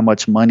this is how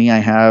much money I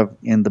have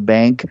in the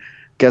bank,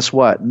 guess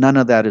what? None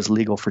of that is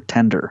legal for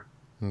tender.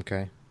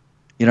 Okay.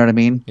 You know what I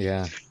mean?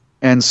 Yeah.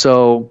 And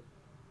so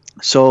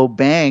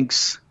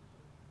banks,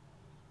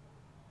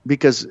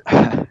 because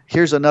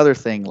here's another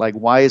thing, like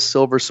why is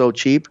silver so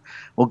cheap?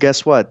 Well,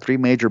 guess what? 3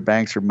 major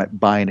banks are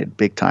buying it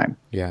big time.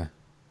 Yeah.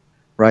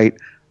 Right?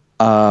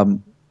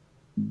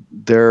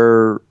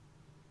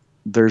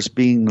 There's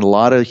been a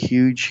lot of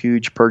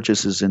huge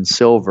purchases in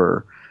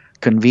silver,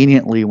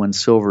 conveniently when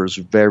silver is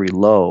very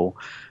low,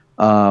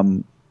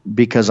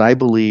 because I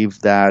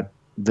believe that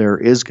there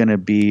is going to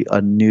be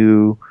a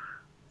new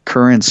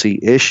currency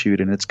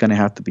issued, and it's going to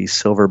have to be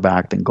silver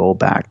backed and gold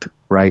backed,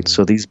 right?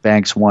 So these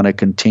banks want to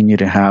continue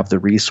to have the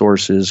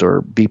resources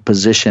or be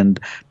position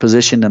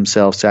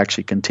themselves to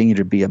actually continue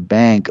to be a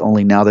bank,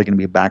 only now they're going to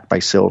be backed by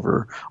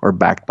silver or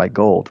backed by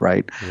gold,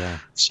 right? Yeah.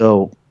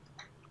 So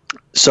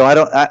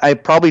I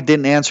probably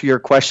didn't answer your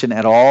question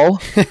at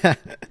all.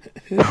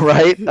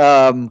 Right?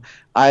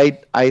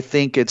 I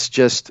think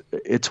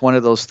it's one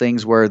of those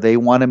things where they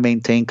want to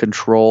maintain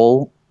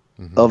control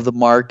of the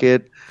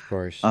market, of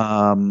course,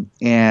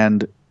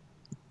 and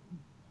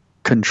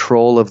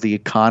control of the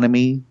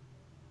economy,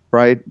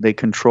 right? They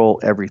control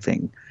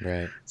everything.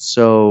 Right.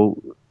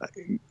 So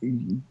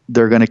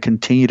they're going to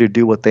continue to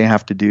do what they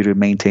have to do to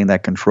maintain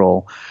that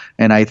control.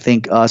 And I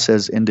think us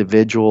as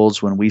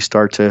individuals, when we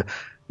start to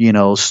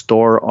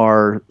store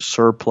our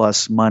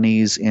surplus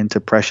monies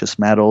into precious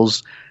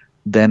metals,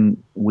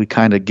 then we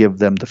kind of give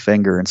them the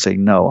finger and say,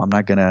 no, I'm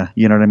not going to,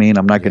 you know what I mean?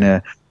 I'm not going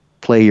to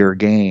play your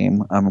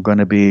game. I'm going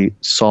to be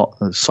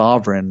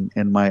sovereign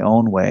in my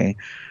own way.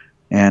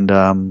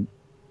 And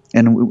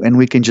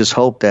we can just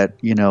hope that,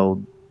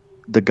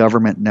 the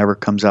government never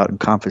comes out and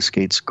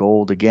confiscates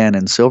gold again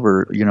and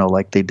silver,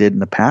 like they did in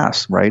the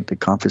past, right? They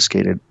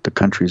confiscated the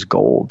country's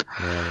gold.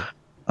 Right.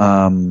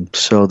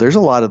 So there's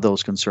a lot of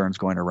those concerns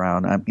going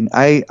around. I mean,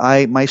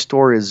 my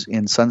store is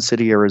in Sun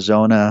City,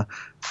 Arizona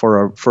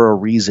for a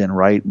reason,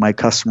 right? My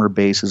customer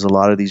base is a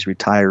lot of these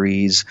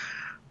retirees,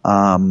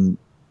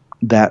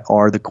 that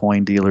are the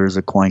coin dealers,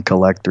 the coin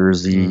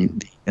collectors, the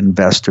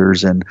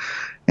investors, and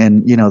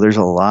there's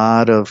a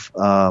lot of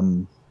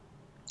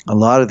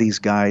these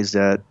guys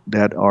that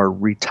are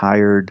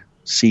retired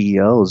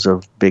CEOs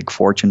of big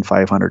Fortune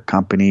 500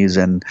 companies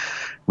and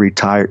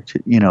retired.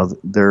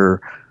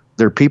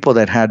 They're people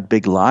that had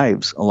big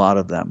lives, a lot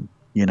of them,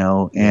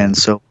 and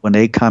so when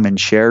they come and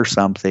share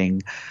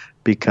something,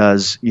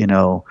 because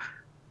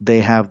they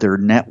have their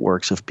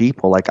networks of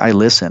people, like I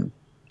listen.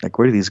 Like,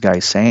 what are these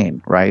guys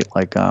saying, right?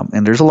 Like,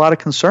 and there's a lot of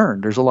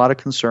concern. There's a lot of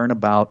concern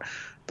about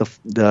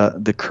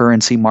the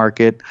currency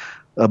market,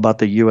 about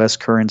the U.S.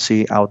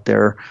 currency out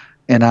there,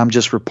 and I'm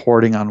just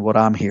reporting on what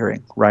I'm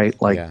hearing, right?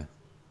 Like,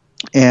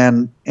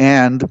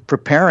 and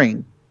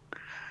preparing.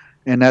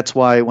 And that's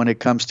why when it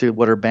comes to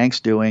what are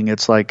banks doing,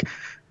 it's like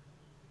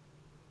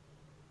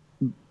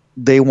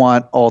they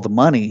want all the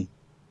money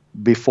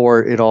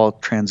before it all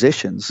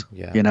transitions,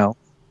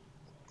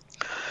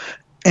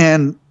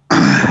 And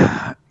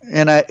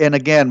and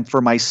again,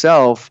 for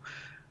myself,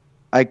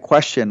 I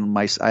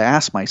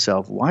ask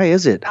myself, why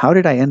is it? How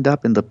did I end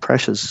up in the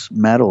precious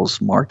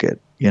metals market?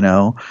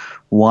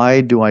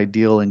 Why do I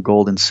deal in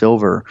gold and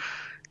silver?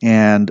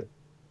 And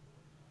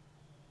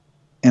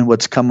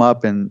what's come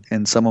up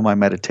in some of my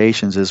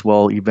meditations is,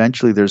 well,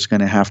 eventually there's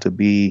going to have to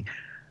be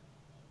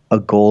a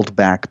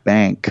gold-backed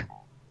bank,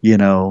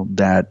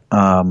 that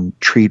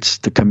treats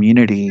the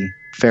community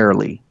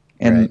fairly.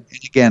 And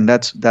again,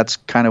 that's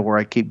kind of where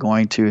I keep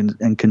going to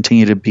and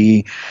continue to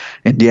be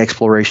in the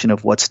exploration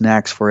of what's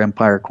next for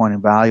Empire Coin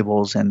and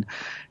Valuables, and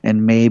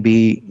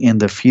maybe in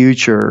the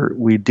future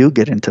we do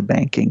get into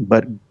banking,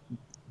 but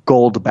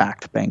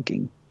gold-backed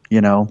banking,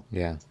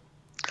 Yeah.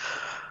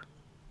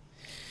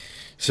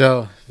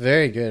 So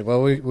very good.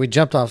 Well, we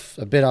jumped off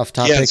a bit off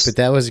topic, but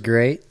that was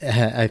great.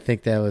 I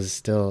think that was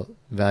still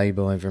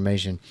valuable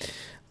information.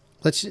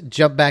 Let's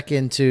jump back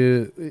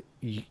into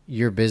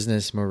your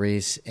business,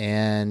 Maurice,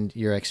 and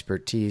your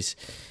expertise.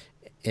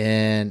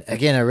 And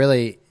again,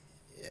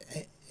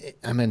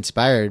 I'm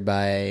inspired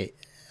by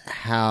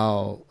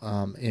how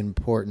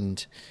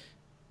important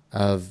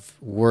of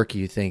work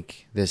you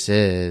think this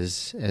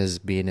is, as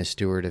being a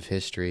steward of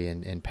history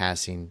and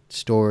passing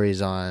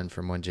stories on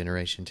from one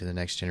generation to the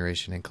next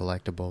generation in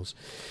collectibles.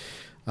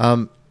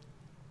 As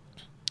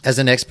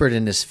an expert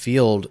in this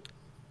field,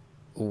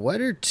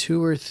 what are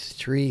 2 or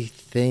 3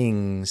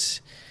 things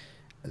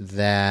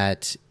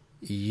that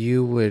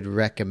you would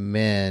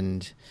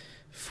recommend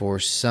for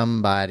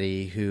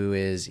somebody who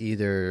is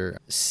either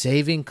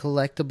saving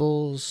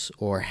collectibles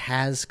or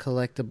has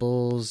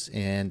collectibles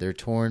and they're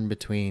torn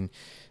between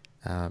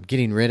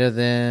getting rid of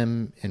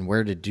them and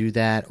where to do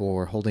that,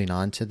 or holding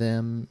on to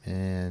them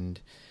and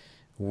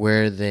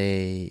where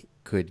they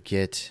could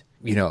get,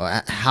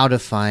 how to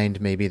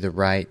find maybe the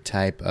right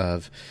type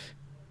of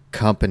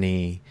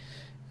company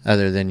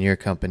other than your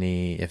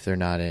company, if they're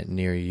not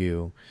near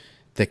you,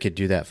 that could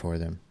do that for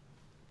them?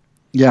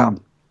 Yeah.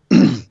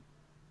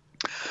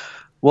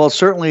 Well,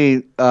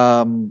 certainly,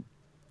 we're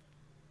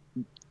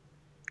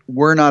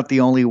not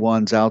the only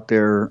ones out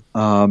there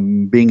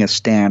being a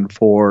stand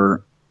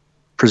for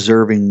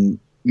preserving,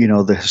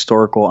 the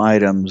historical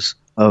items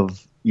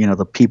of,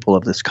 the people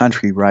of this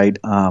country, right?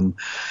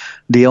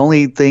 The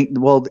only thing,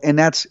 well, and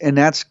that's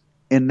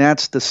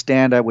the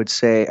stand I would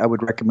say I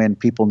would recommend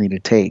people need to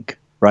take,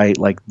 right?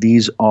 Like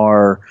these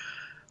are,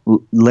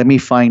 let me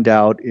find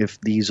out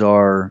if these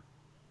are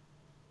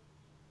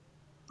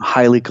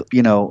highly,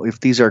 if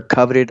these are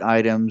coveted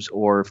items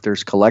or if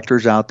there's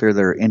collectors out there that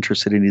are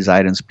interested in these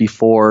items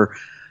before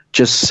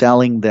just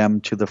selling them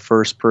to the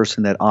first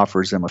person that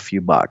offers them a few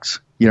bucks.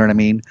 You know what I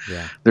mean?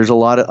 Yeah. There's a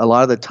lot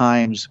of the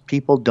times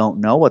people don't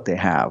know what they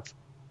have.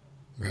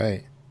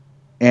 Right.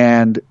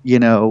 And,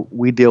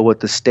 we deal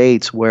with the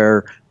states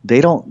where they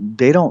don't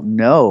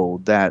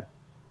know that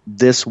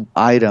this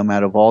item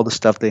out of all the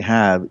stuff they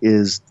have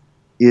is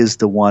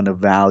the one of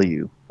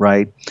value,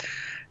 right?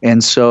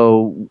 And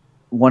so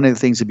one of the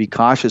things to be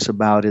cautious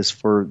about is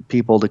for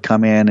people to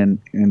come in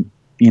and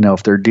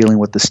if they're dealing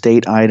with the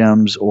state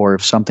items or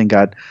if something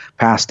got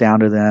passed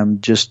down to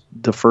them, just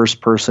the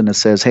first person that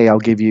says, hey, I'll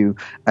give you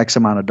X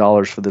amount of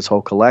dollars for this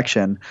whole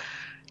collection.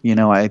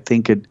 I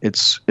think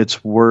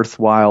it's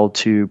worthwhile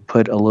to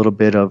put a little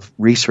bit of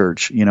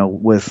research,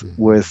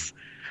 with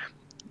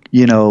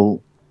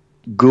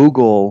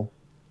Google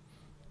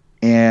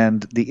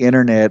and the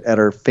internet at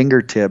our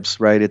fingertips,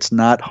 right? It's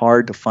not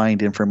hard to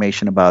find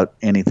information about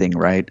anything,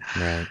 right?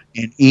 Right.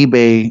 And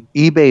eBay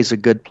is a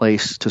good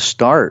place to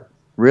start.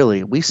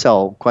 Really, we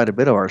sell quite a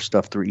bit of our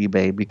stuff through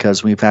eBay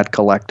because we've had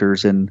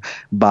collectors and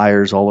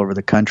buyers all over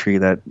the country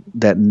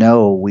that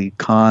know we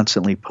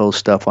constantly post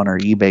stuff on our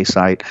eBay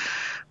site.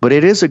 But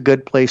it is a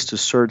good place to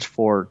search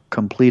for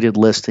completed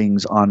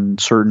listings on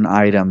certain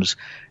items.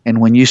 And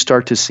when you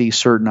start to see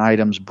certain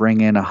items bring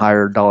in a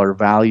higher dollar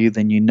value,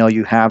 then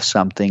you have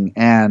something,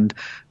 and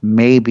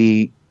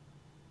maybe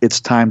it's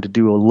time to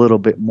do a little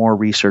bit more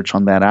research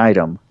on that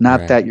item. Not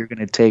Right. that you're going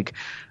to take,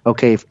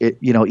 if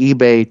it,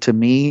 eBay to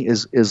me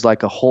is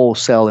like a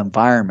wholesale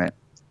environment.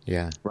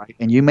 Yeah. Right.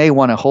 And you may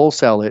want to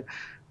wholesale it,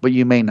 but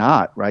you may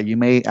not, right? You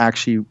may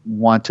actually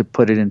want to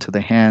put it into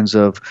the hands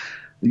of,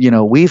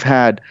 we've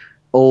had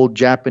old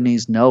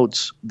Japanese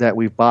notes that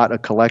we've bought a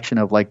collection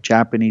of, like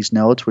Japanese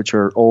notes, which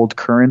are old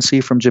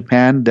currency from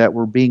Japan that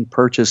were being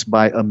purchased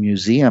by a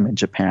museum in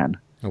Japan.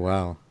 Oh,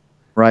 wow.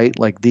 Right?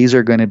 Like these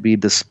are going to be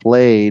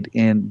displayed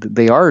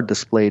they are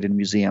displayed in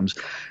museums.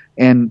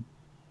 And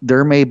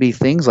there may be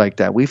things like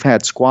that. We've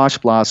had squash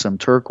blossom,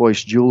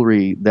 turquoise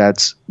jewelry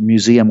that's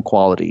museum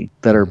quality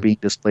that are being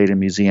displayed in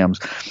museums.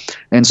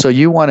 And so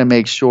you want to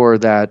make sure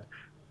that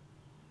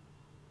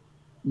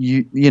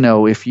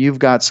if you've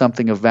got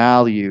something of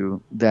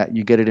value, that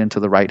you get it into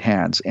the right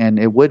hands. And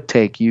it would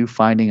take you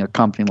finding a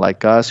company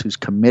like us who's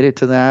committed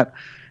to that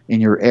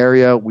in your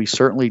area. We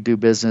certainly do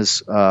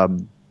business.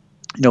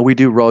 We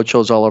do road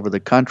shows all over the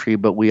country,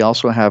 but we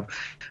also have,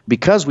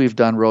 because we've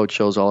done road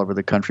shows all over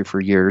the country for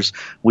years,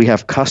 we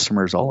have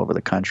customers all over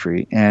the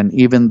country. And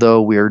even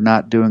though we're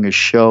not doing a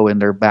show in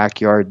their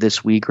backyard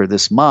this week or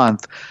this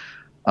month,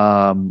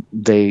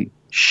 they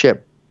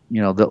ship,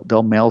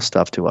 they'll mail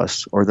stuff to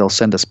us, or they'll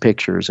send us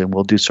pictures, and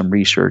we'll do some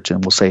research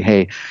and we'll say,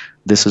 hey,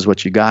 this is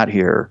what you got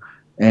here.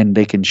 And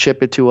they can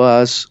ship it to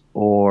us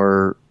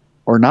or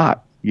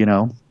not,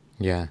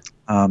 Yeah.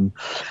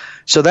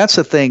 So that's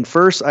the thing.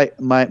 First,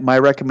 my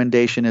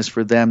recommendation is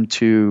for them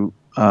to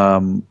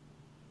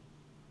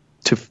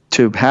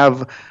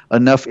have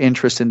enough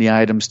interest in the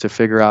items to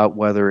figure out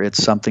whether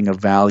it's something of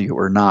value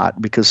or not.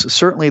 Because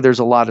certainly there's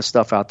a lot of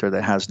stuff out there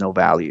that has no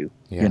value,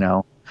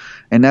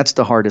 and that's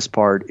the hardest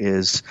part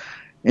is,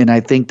 and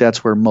I think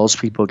that's where most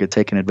people get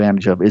taken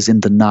advantage of, is in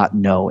the not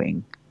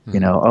knowing.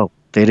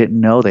 They didn't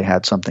know they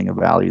had something of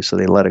value, so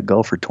they let it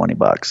go for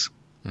 $20.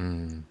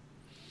 Mm.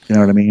 You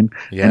know what I mean?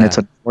 Yeah. And it's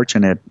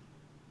unfortunate.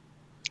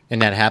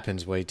 And that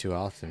happens way too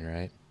often,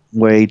 right?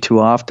 Way too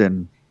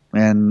often.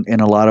 And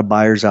a lot of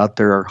buyers out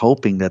there are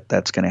hoping that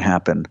that's going to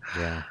happen.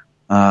 Yeah.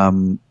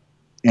 And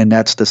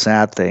that's the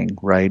sad thing,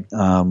 right?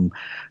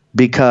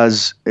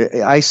 Because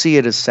I see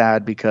it as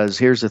sad because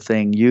here's the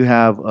thing. You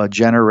have a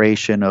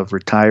generation of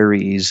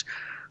retirees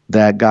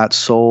that got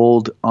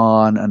sold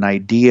on an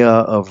idea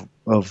of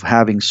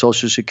having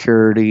Social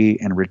Security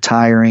and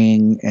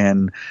retiring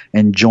and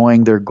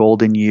enjoying their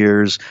golden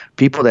years,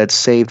 people that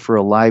saved for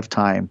a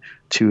lifetime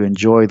to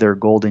enjoy their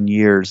golden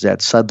years,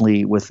 that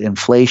suddenly with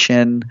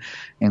inflation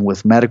and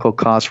with medical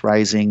costs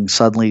rising,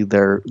 suddenly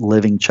they're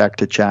living check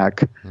to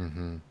check.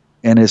 Mm-hmm.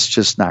 And it's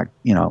just not,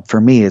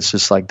 for me, it's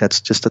just like, that's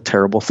just a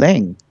terrible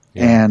thing.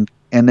 Yeah.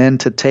 And then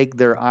to take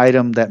their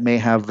item that may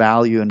have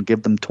value and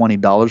give them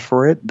 $20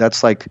 for it,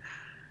 that's like,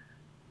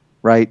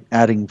 right,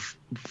 adding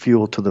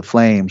fuel to the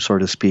flame, so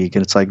to speak.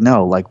 And it's like,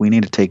 no, like we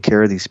need to take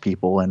care of these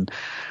people. And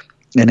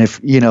if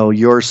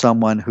you're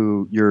someone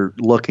who you're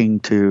looking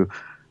to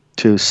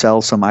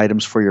sell some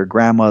items for your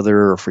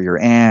grandmother or for your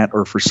aunt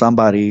or for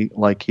somebody,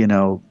 like,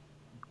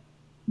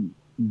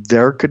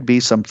 there could be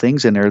some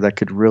things in there that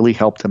could really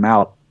help them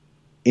out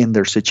in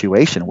their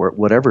situation,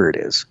 whatever it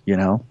is.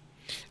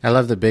 I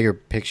love the bigger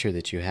picture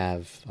that you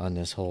have on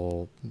this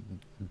whole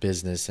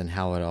business and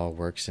how it all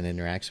works and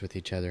interacts with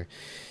each other.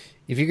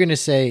 If you're going to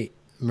say,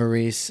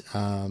 Maurice,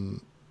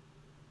 can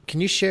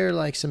you share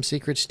like some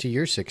secrets to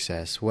your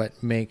success?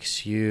 What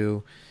makes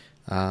you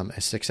a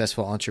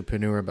successful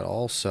entrepreneur, but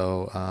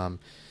also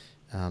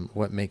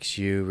what makes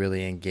you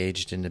really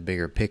engaged in the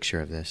bigger picture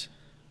of this?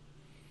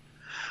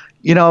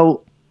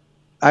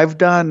 I've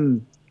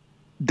done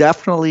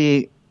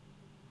definitely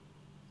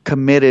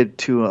committed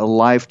to a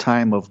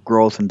lifetime of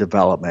growth and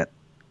development,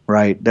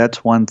 right?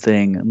 That's one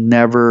thing.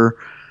 Never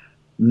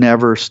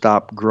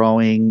stop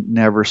growing,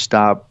 never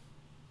stop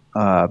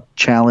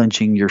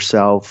challenging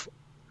yourself.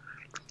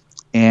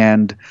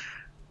 And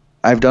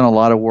I've done a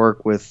lot of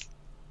work with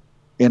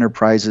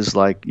enterprises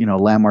like,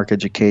 Landmark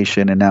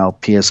Education and now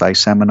PSI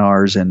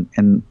Seminars.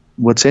 And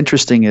what's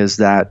interesting is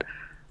that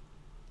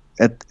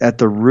at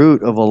the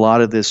root of a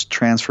lot of this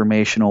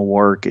transformational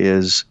work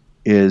is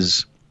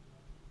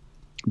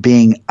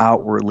being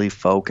outwardly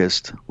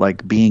focused,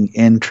 like being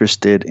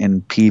interested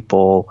in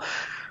people,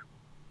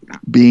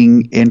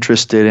 being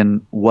interested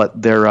in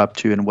what they're up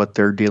to and what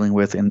they're dealing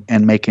with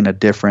and making a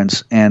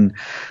difference. And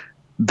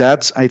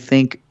that's, I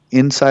think,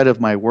 inside of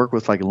my work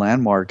with like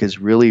Landmark is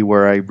really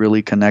where I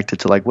really connected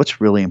to like what's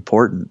really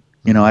important.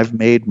 I've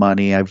made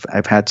money,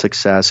 I've had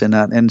success,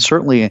 and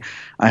certainly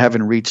I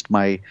haven't reached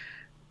my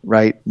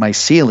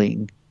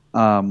ceiling.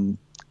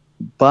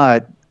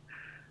 But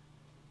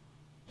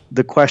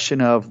the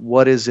question of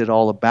what is it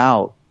all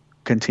about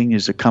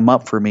continues to come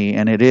up for me,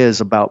 and it is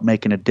about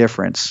making a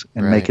difference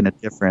and making a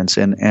difference.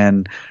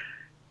 And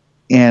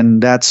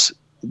that's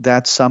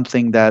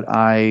something that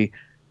I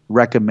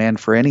recommend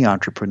for any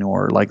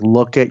entrepreneur. Like,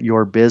 look at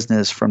your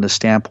business from the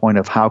standpoint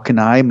of how can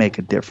I make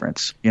a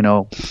difference?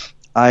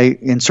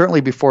 And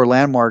certainly before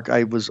Landmark,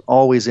 I was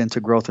always into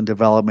growth and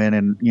development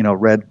and,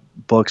 read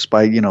books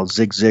by,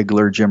 Zig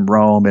Ziglar, Jim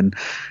Rohn, and,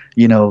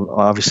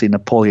 obviously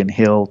Napoleon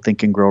Hill,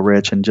 Think and Grow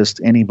Rich, and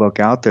just any book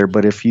out there.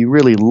 But if you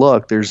really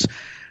look, there's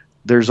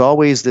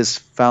always this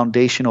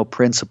foundational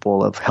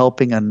principle of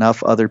helping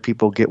enough other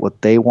people get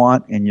what they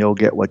want and you'll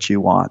get what you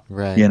want,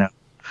 right.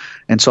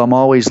 And so I'm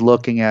always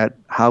looking at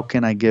how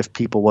can I give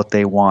people what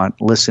they want,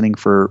 listening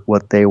for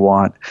what they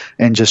want,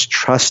 and just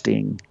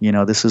trusting.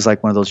 This is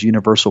like one of those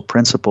universal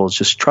principles,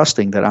 just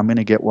trusting that I'm going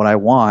to get what I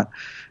want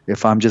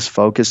if I'm just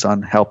focused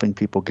on helping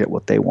people get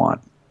what they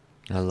want.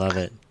 I love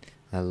it.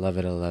 I love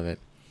it.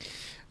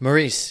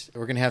 Maurice,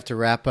 we're going to have to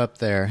wrap up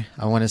there.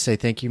 I want to say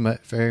thank you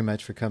very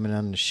much for coming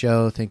on the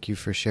show. Thank you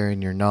for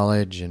sharing your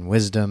knowledge and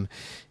wisdom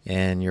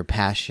and your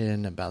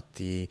passion about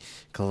the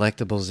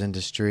collectibles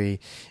industry.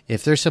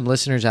 If there's some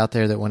listeners out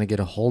there that want to get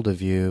a hold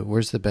of you,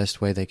 where's the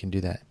best way they can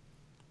do that?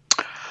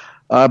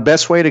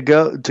 Best way to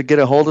get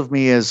a hold of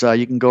me is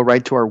you can go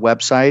right to our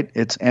website.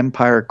 It's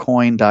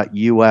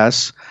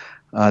empirecoin.us.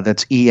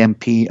 That's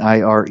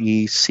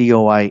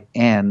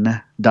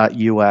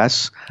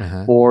empirecoin.us.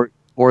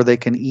 Or they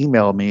can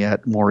email me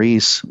at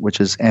Maurice,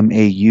 which is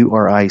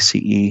Maurice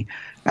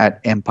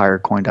at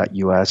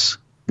empirecoin.us.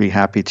 Be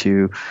happy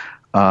to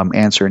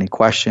answer any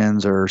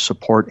questions or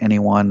support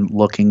anyone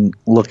looking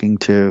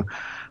to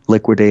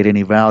liquidate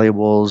any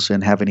valuables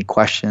and have any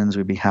questions.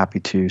 We'd be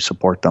happy to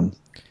support them.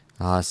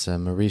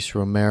 Awesome. Maurice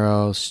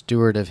Romero,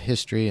 steward of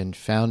history and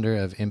founder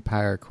of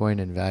Empire Coin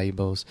and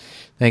Valuables.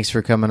 Thanks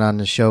for coming on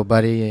the show,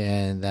 buddy.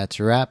 And that's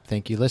a wrap.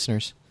 Thank you,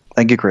 listeners.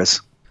 Thank you, Chris.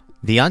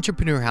 The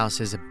Entrepreneur House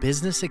is a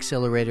business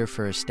accelerator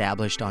for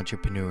established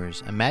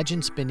entrepreneurs.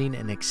 Imagine spending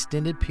an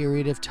extended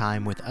period of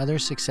time with other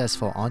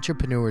successful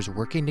entrepreneurs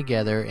working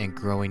together and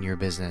growing your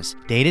business.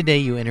 Day to day,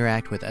 you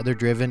interact with other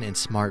driven and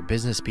smart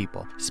business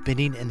people.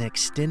 Spending an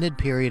extended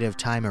period of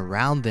time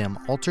around them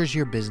alters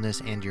your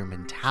business and your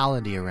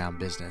mentality around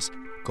business.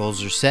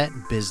 Goals are set,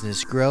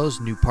 business grows,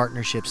 new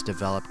partnerships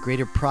develop,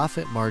 greater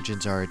profit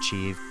margins are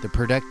achieved, the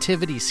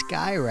productivity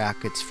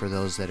skyrockets for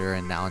those that are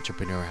in the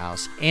Entrepreneur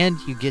House, and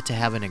you get to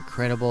have an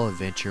incredible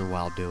adventure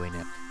while doing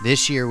it.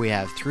 This year we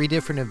have 3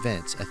 different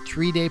events, a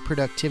 3-day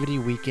productivity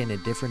weekend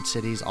in different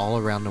cities all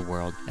around the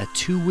world, a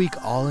 2-week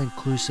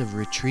all-inclusive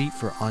retreat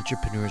for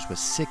entrepreneurs with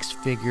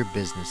 6-figure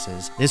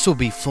businesses. This will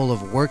be full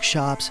of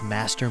workshops,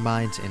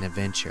 masterminds, and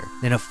adventure.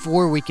 Then a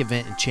 4-week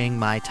event in Chiang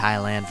Mai,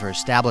 Thailand for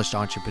established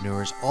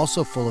entrepreneurs,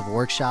 also full of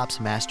workshops,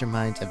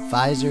 masterminds,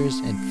 advisors,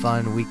 and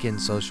fun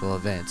weekend social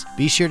events.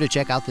 Be sure to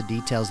check out the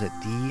details at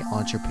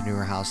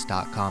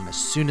theentrepreneurhouse.com as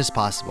soon as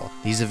possible.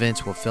 These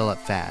events will fill up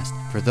fast.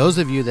 For those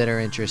of you that are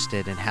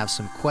interested and have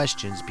some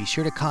questions, be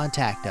sure to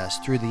contact us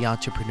through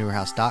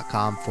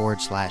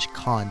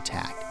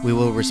theentrepreneurhouse.com/contact. We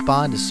will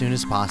respond as soon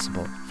as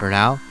possible. For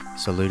now,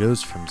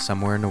 Saludos from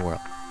somewhere in the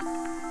world.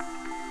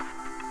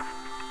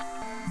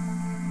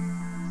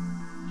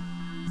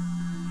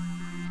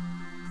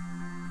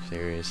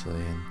 Seriously.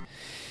 And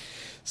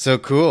so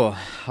cool.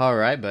 All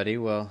right, buddy.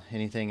 Well,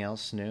 anything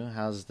else new?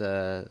 How's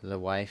the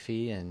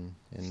wifey and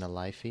the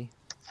lifey?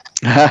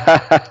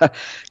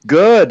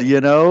 Good.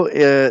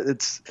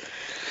 It's Is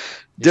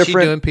she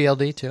different. doing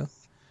PLD too?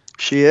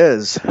 She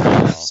is.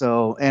 Oh,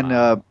 So, and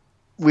wow.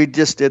 we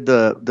just did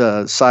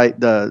the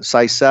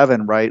size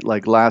 7, right?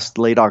 Like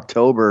late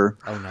October.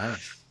 Oh,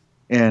 nice.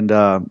 And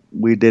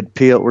we're doing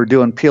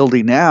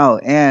PLD now,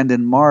 and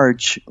in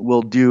March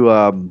we'll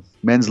do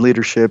men's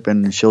leadership,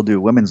 and she'll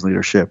do women's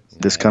leadership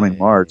this coming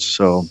March.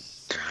 So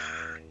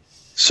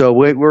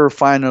we're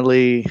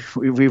finally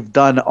we've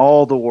done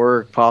all the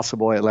work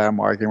possible at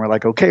Landmark, and we're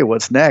like, okay,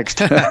 what's next?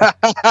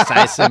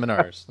 Size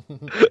seminars.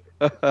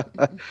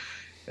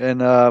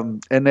 And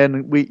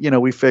then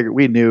we figured,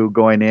 we knew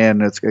going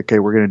in, it's okay,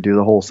 we're going to do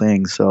the whole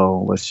thing,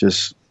 so let's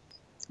just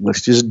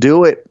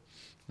do it.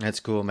 That's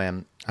cool,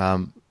 man.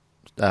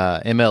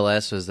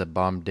 MLS was the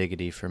bomb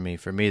diggity for me.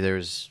 For me,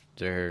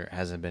 there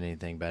hasn't been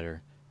anything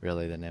better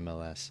really than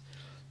MLS.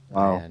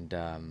 Wow.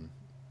 And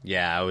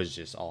yeah, it was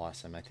just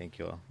awesome. I think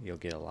you'll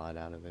get a lot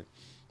out of it.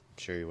 I'm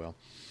sure you will.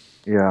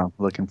 Yeah,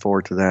 looking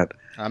forward to that.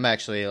 I'm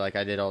actually,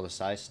 I did all the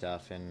size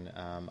stuff, and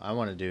I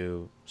want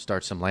to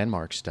start some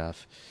Landmark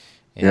stuff.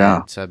 And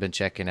Yeah. so I've been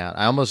checking out.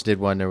 I almost did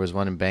one. There was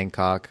one in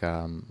Bangkok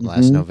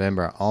last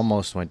November. I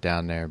almost went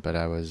down there, but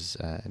I was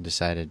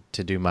decided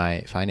to do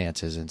my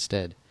finances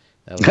instead.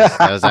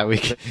 That was that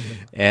week.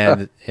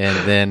 And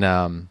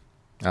then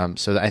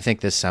so I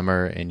think this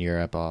summer in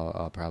Europe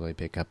I'll probably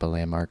pick up a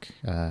Landmark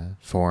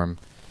forum.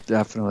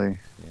 Definitely.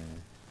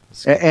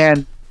 Yeah.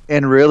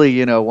 And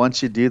really,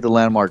 once you do the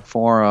Landmark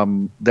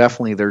Forum,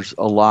 definitely there's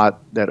a lot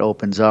that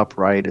opens up,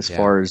 right, as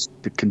far as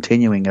the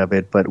continuing of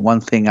it. But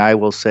one thing I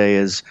will say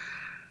is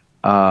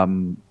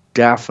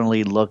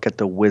definitely look at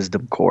the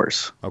wisdom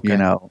course. Okay.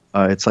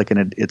 It's like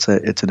it's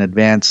an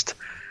advanced,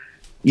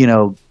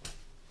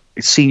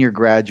 senior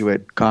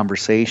graduate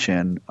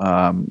conversation.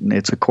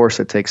 It's a course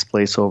that takes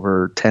place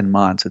over 10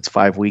 months. It's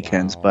 5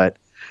 weekends, Wow.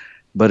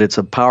 but it's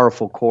a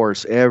powerful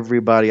course.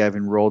 Everybody I've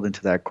enrolled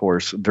into that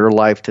course, their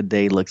life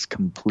today looks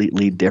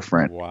completely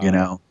different,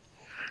 Wow.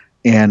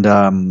 and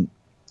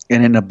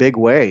in a big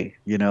way,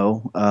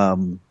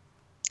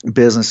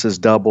 businesses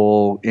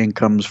double,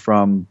 incomes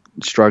from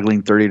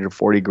struggling 30 to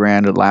 40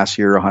 grand last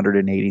year,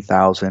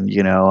 180,000,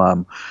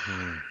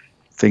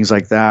 things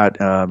like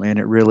that. And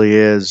it really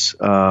is,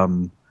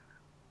 in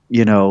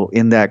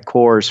that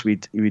course, we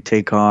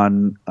take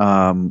on,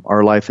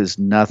 our life is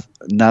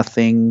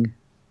nothing.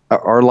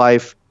 Our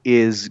life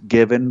is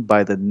given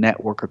by the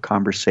network of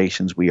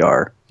conversations we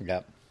are.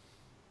 Yep.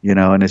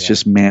 And it's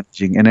just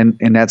managing,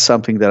 and that's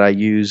something that I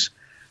use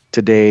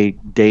today,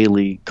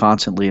 daily,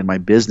 constantly in my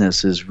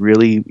business, is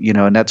really,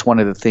 and that's one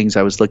of the things.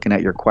 I was looking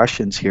at your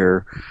questions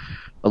here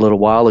a little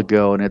while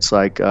ago, and it's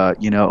like, tell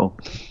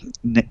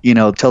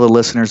the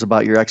listeners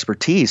about your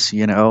expertise,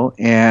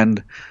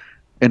 and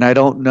I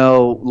don't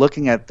know,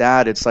 looking at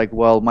that, it's like,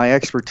 well, my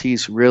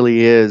expertise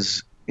really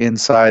is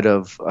inside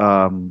of,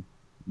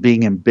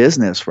 being in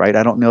business, right?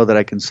 I don't know that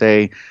I can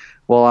say,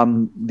 well,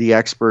 I'm the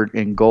expert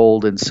in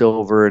gold and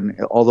silver, and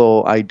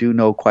although I do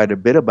know quite a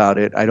bit about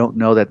it, I don't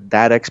know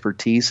that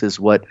expertise is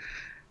what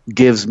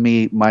gives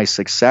me my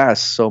success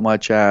so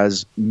much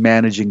as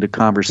managing the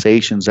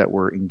conversations that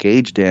we're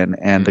engaged in,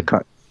 and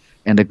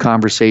the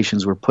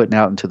conversations we're putting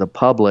out into the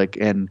public,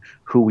 and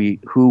who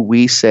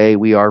we say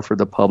we are for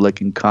the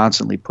public, and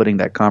constantly putting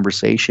that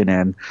conversation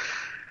in.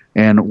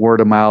 And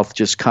word of mouth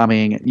just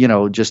coming,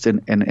 just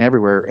in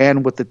everywhere,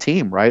 and with the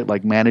team, right?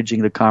 Like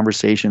managing the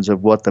conversations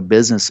of what the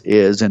business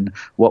is and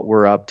what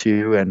we're up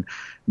to, and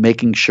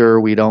making sure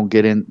we don't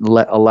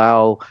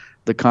allow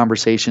the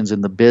conversations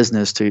in the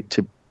business to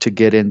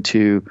get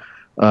into,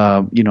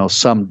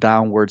 some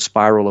downward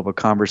spiral of a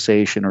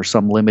conversation, or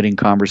some limiting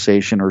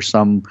conversation, or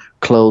some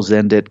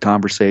closed-ended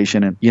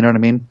conversation. And you know what I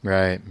mean?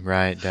 Right.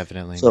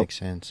 Definitely makes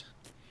sense.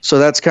 So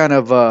that's kind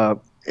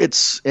of,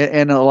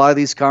 and a lot of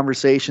these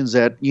conversations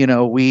that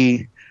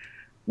we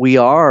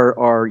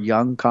are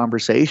young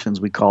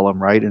conversations, we call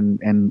them, right?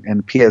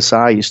 And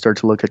PSI, you start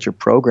to look at your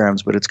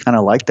programs, but it's kind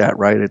of like that,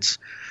 right? It's,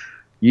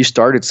 you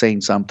started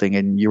saying something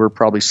and you were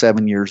probably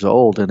 7 years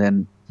old, and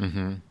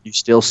then you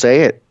still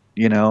say it,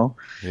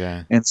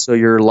 Yeah. And so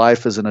your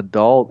life as an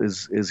adult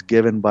is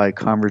given by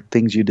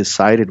things you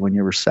decided when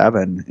you were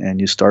 7, and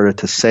you started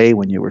to say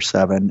when you were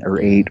 7 or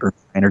 8 or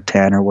 9 or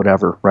 10 or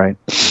whatever, right?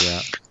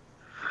 Yeah.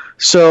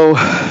 So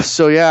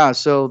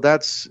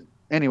that's,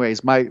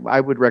 anyways,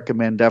 I would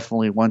recommend,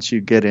 definitely, once you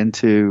get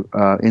into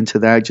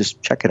that,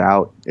 just check it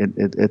out.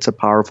 It's a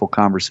powerful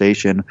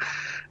conversation.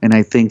 And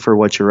I think for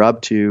what you're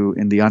up to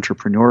in the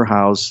Entrepreneur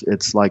House,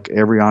 it's like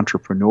every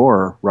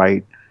entrepreneur,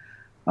 right?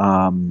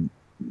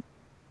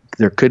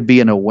 There could be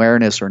an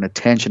awareness or an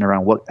attention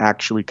around what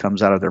actually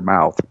comes out of their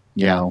mouth,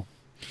 you know?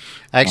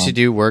 I actually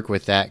do work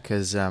with that,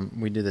 because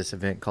we do this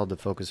event called the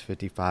Focus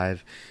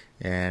 55,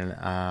 and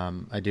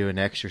I do an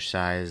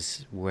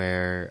exercise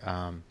where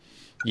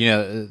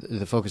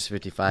The Focus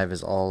 55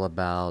 is all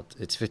about,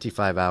 it's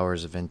 55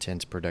 hours of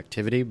intense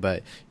productivity,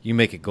 but you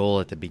make a goal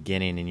at the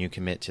beginning and you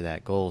commit to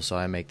that goal. So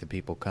I make the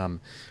people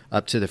come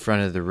up to the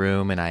front of the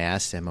room and I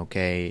ask them,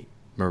 okay,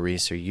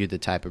 Maurice, are you the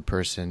type of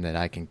person that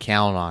I can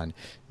count on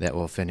that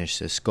will finish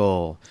this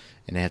goal?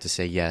 And they have to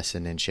say yes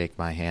and then shake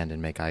my hand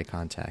and make eye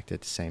contact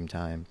at the same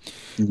time.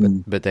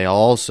 Mm-hmm. But they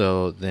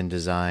also then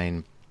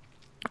design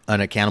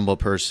an accountable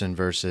person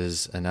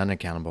versus an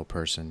unaccountable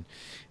person.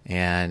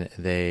 And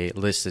they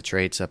list the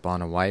traits up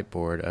on a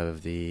whiteboard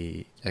of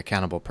the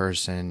accountable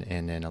person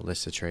and then a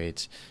list of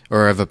traits,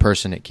 or of a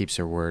person that keeps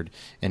their word,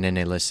 and then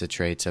they list the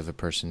traits of a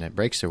person that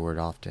breaks their word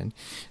often.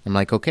 I'm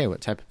like, okay, what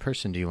type of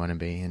person do you want to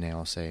be? And they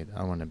all say,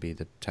 I want to be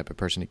the type of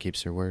person that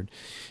keeps their word.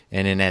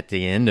 And then at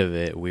the end of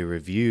it, we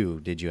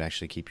review, did you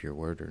actually keep your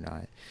word or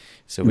not?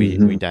 So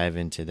we dive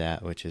into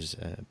that, which is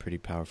a pretty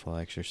powerful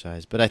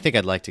exercise. But I think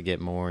I'd like to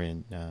get more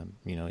in,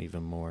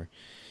 even more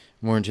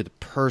into the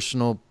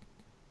personal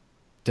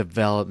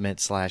development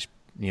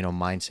 /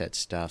 mindset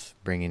stuff,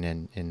 bringing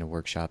in the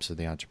workshops of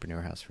the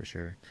Entrepreneur House for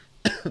sure.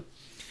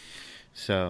 So